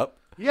popped up?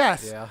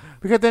 Yes. Yeah.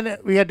 Because then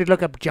we had to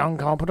look up John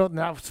Carpenter, and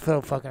that was so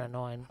fucking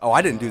annoying. Oh,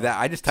 I didn't do that.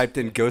 I just typed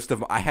in Ghost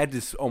of. I had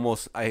this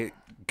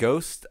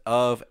Ghost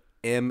of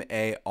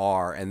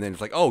MAR, and then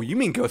it's like, oh, you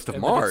mean Ghost of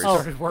And then it Mars?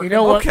 started working. You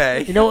know what?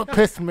 Okay. You know what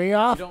pissed me You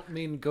off? don't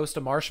mean Ghost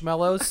of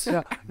Marshmallows?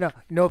 No. You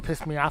know what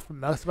pissed me off the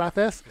most about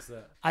this? What's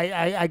that?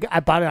 I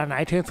bought it on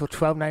iTunes for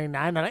 $12.99.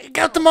 I'm like,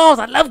 Ghost of Mars!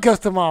 I love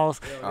Ghost of Mars.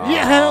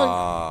 Yeah.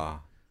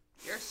 Ah,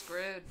 You're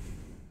screwed.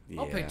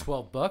 I'll pay yeah.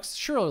 $12.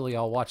 Surely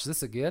I'll watch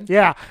this again.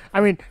 Yeah.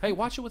 I mean, Hey,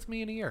 watch it with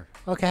me in a year.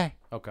 okay.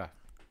 Okay.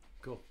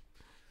 Cool.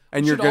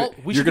 And We you're should gonna all-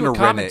 we you're should do gonna a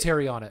rent it.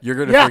 commentary on it. You're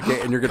gonna Yeah.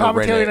 forget, and you're gonna rent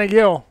Commentary it. and a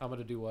gill. I'm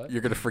going to do what?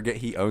 You're gonna forget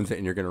he owns it,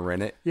 and you're gonna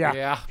rent it. Yeah.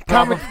 Yeah.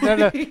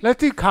 No,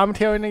 let's do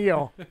commentary and a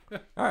gill. All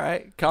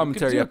right, We could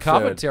commentary do a episode.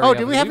 commentary. Oh, of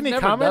do it. we have We've any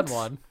never done comments?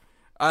 one.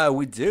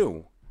 We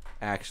do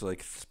actually.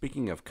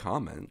 Speaking of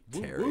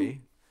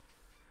commentary,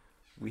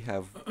 we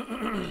have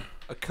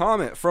a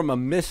comment from a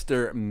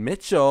Mr.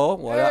 Mitchell.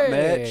 What up,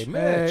 Hey, Mitch?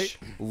 Mitch.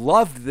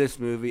 Loved this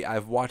movie.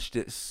 I've watched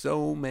it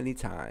so many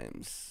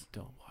times.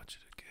 Don't watch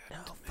it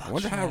again. I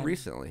wonder how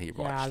recently he Yeah,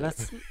 watched it.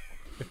 let's.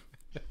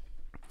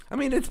 I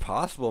mean, it's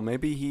possible.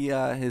 Maybe his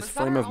Was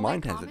that frame our of only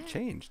mind hasn't comment?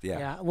 changed.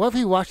 Yeah. What if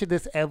he watched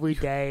this every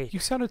day? You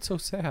sounded so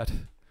sad.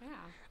 Yeah.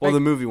 Well, Like- the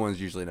movie ones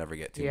usually never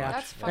get too Yeah. much.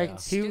 That's but- fucking Like,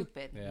 he-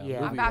 stupid. Yeah. I'm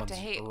movie about to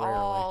ones hate rarely.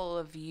 all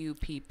of you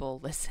people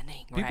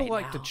listening People right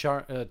like now.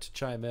 to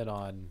chime in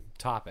on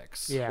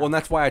topics. Yeah. Well, and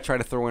that's why I try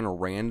to throw in a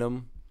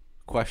random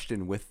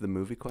question with the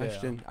movie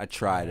question. I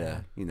try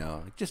to,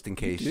 just in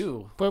case.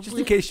 do. But Just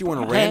in case you want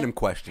a Hey, random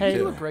question, hey, You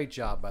do a too. great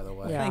job, by the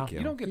way. Yeah. Thank you.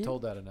 You don't get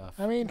told that enough.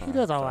 I mean, he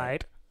does all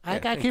right. I Yeah,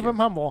 gotta thank keep you. him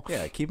humble.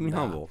 Yeah, keep me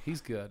humble.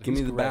 He's good. Give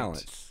me He's the great.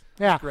 balance.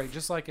 Yeah. Great,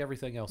 just like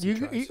everything else You, he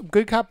tries.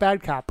 good cop,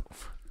 bad cop.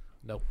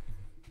 Nope.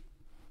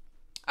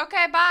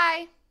 Okay,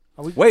 bye.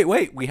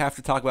 Wait. We have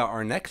to talk about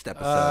our next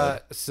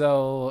episode.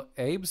 So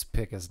Abe's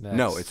pick is next.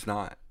 No, it's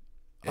not.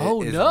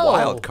 Oh, It's no.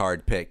 wild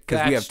card pick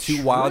because we have That's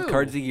 2 wild true.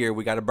 cards a year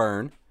we got to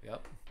burn,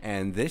 Yep.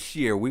 And this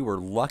year, we were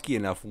lucky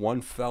enough,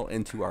 one fell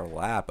into our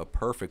lap, a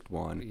perfect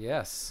one.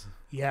 Yes.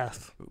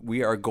 Yes.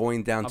 We are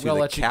going down I'm to gonna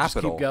the let you just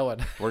Capitol. keep going.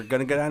 We're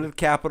going to go down to the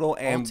Capitol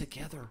and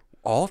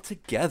all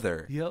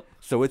together. Yep.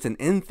 So it's an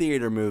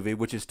in-theater movie,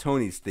 which is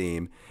Tony's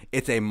theme.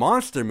 It's a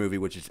monster movie,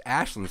 which is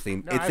Ashlyn's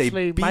theme. No, it's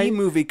actually, a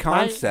B-movie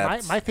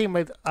concept. My theme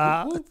is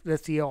the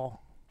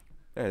seal.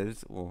 Yeah, it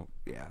is, well,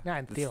 yeah. Not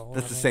in theater,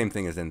 That's the I mean. same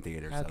thing as in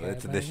theaters. Okay, so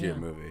it's a but this year yeah.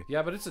 movie.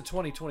 Yeah, but it's a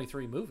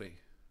 2023 movie.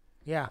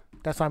 Yeah,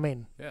 that's what I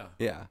mean. Yeah.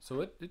 Yeah.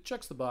 So it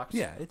checks the box.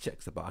 Yeah, it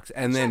checks the box.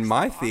 And then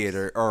my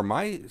theater or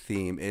my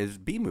theme is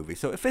B-movie.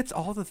 So it fits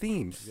all the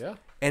themes. Yeah.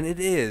 And it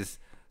is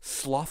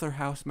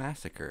Slaughterhouse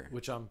Massacre.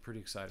 Which I'm pretty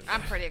excited about.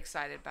 I'm pretty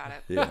excited about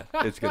it. Yeah,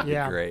 it's going to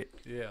Yeah. be great.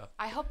 Yeah.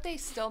 I hope they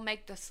still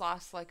make the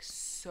sauce like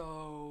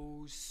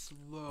so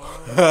slow.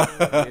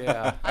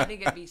 Yeah. I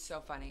think it'd be so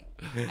funny.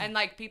 And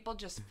like people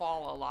just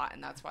fall a lot,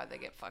 and that's why they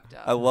get fucked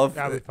up. I love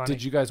That'd be it. funny.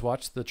 Did you guys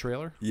watch the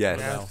trailer? Yes.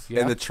 Yes.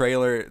 Yeah. In the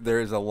trailer, there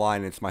is a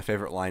line. It's my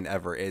favorite line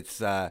ever.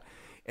 It's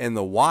in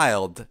the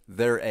wild,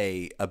 they're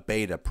a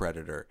beta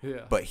predator.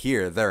 Yeah. But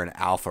here, they're an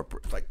alpha.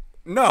 Like,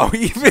 no,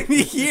 even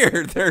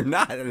here, they're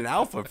not an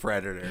alpha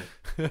predator.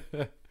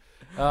 And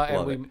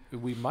Love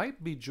we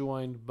might be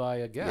joined by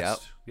a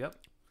guest. Yep.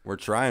 We're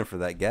trying for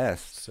that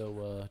guest.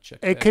 So check.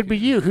 It could be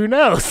you. Who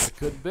knows?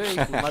 Could be. We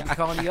might be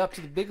calling you up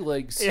to the big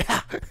leagues.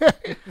 Yeah.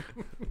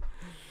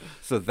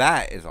 So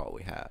that is all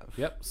we have.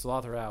 Yep.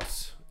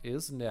 Slaughterhouse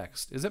is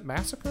next. Is it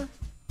Massacre?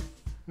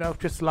 No,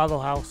 just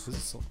Slaughterhouse.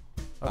 Is it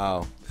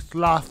Oh,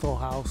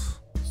 Slaughterhouse.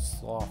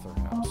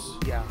 Slaughterhouse?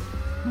 Yeah.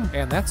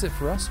 And that's it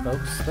for us,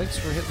 folks. Thanks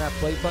for hitting that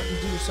play button.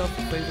 Do yourself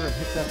a favor and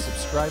hit that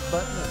subscribe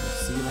button, and we'll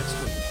see you next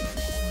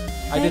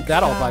week. I did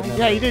that all by memory.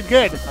 Yeah, you did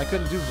good. I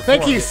couldn't do it before.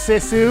 Thank you,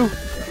 Sisu.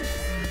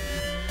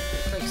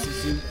 Thanks,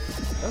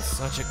 Suzu. That's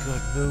such a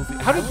good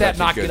movie. How did that Such a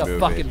not good get a movie.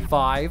 fucking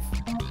 5?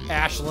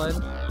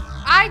 Ashlyn,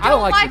 I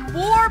don't like like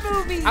war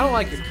movies. I don't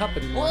like your cup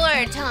anymore.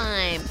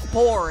 Wartime.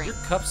 Boring. Your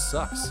cup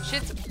sucks.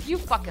 Shit's you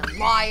fucking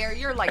liar.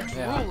 You're like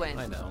Yeah, drooling.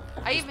 I know.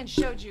 I even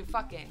showed you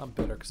fucking I'm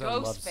bitter because I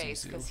love Ghostface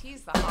Suzu. because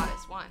he's the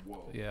hottest one.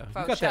 Yeah, you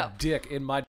Faux got show. that dick in my